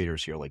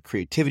differentiators here, like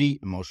creativity,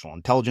 emotional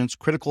intelligence,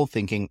 critical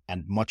thinking,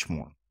 and much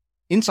more.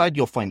 Inside,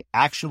 you'll find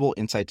actionable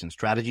insights and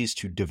strategies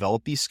to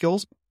develop these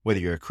skills, whether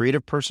you're a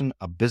creative person,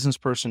 a business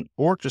person,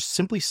 or just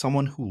simply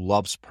someone who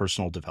loves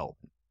personal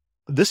development.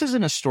 This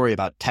isn't a story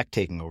about tech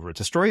taking over. It's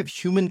a story of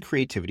human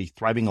creativity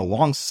thriving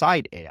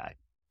alongside AI.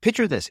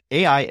 Picture this,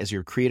 AI as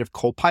your creative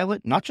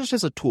co-pilot, not just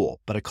as a tool,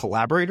 but a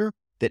collaborator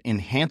that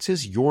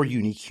enhances your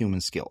unique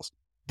human skills.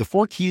 The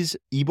 4 Keys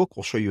ebook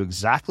will show you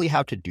exactly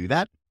how to do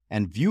that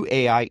and view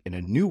AI in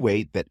a new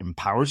way that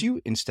empowers you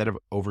instead of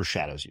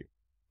overshadows you.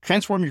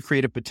 Transform your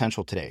creative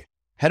potential today.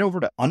 Head over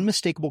to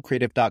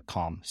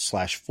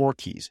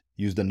unmistakablecreative.com/4keys.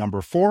 Use the number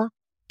 4,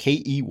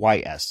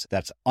 KEYS.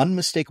 That's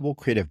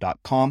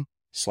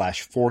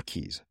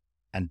unmistakablecreative.com/4keys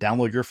and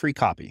download your free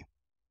copy.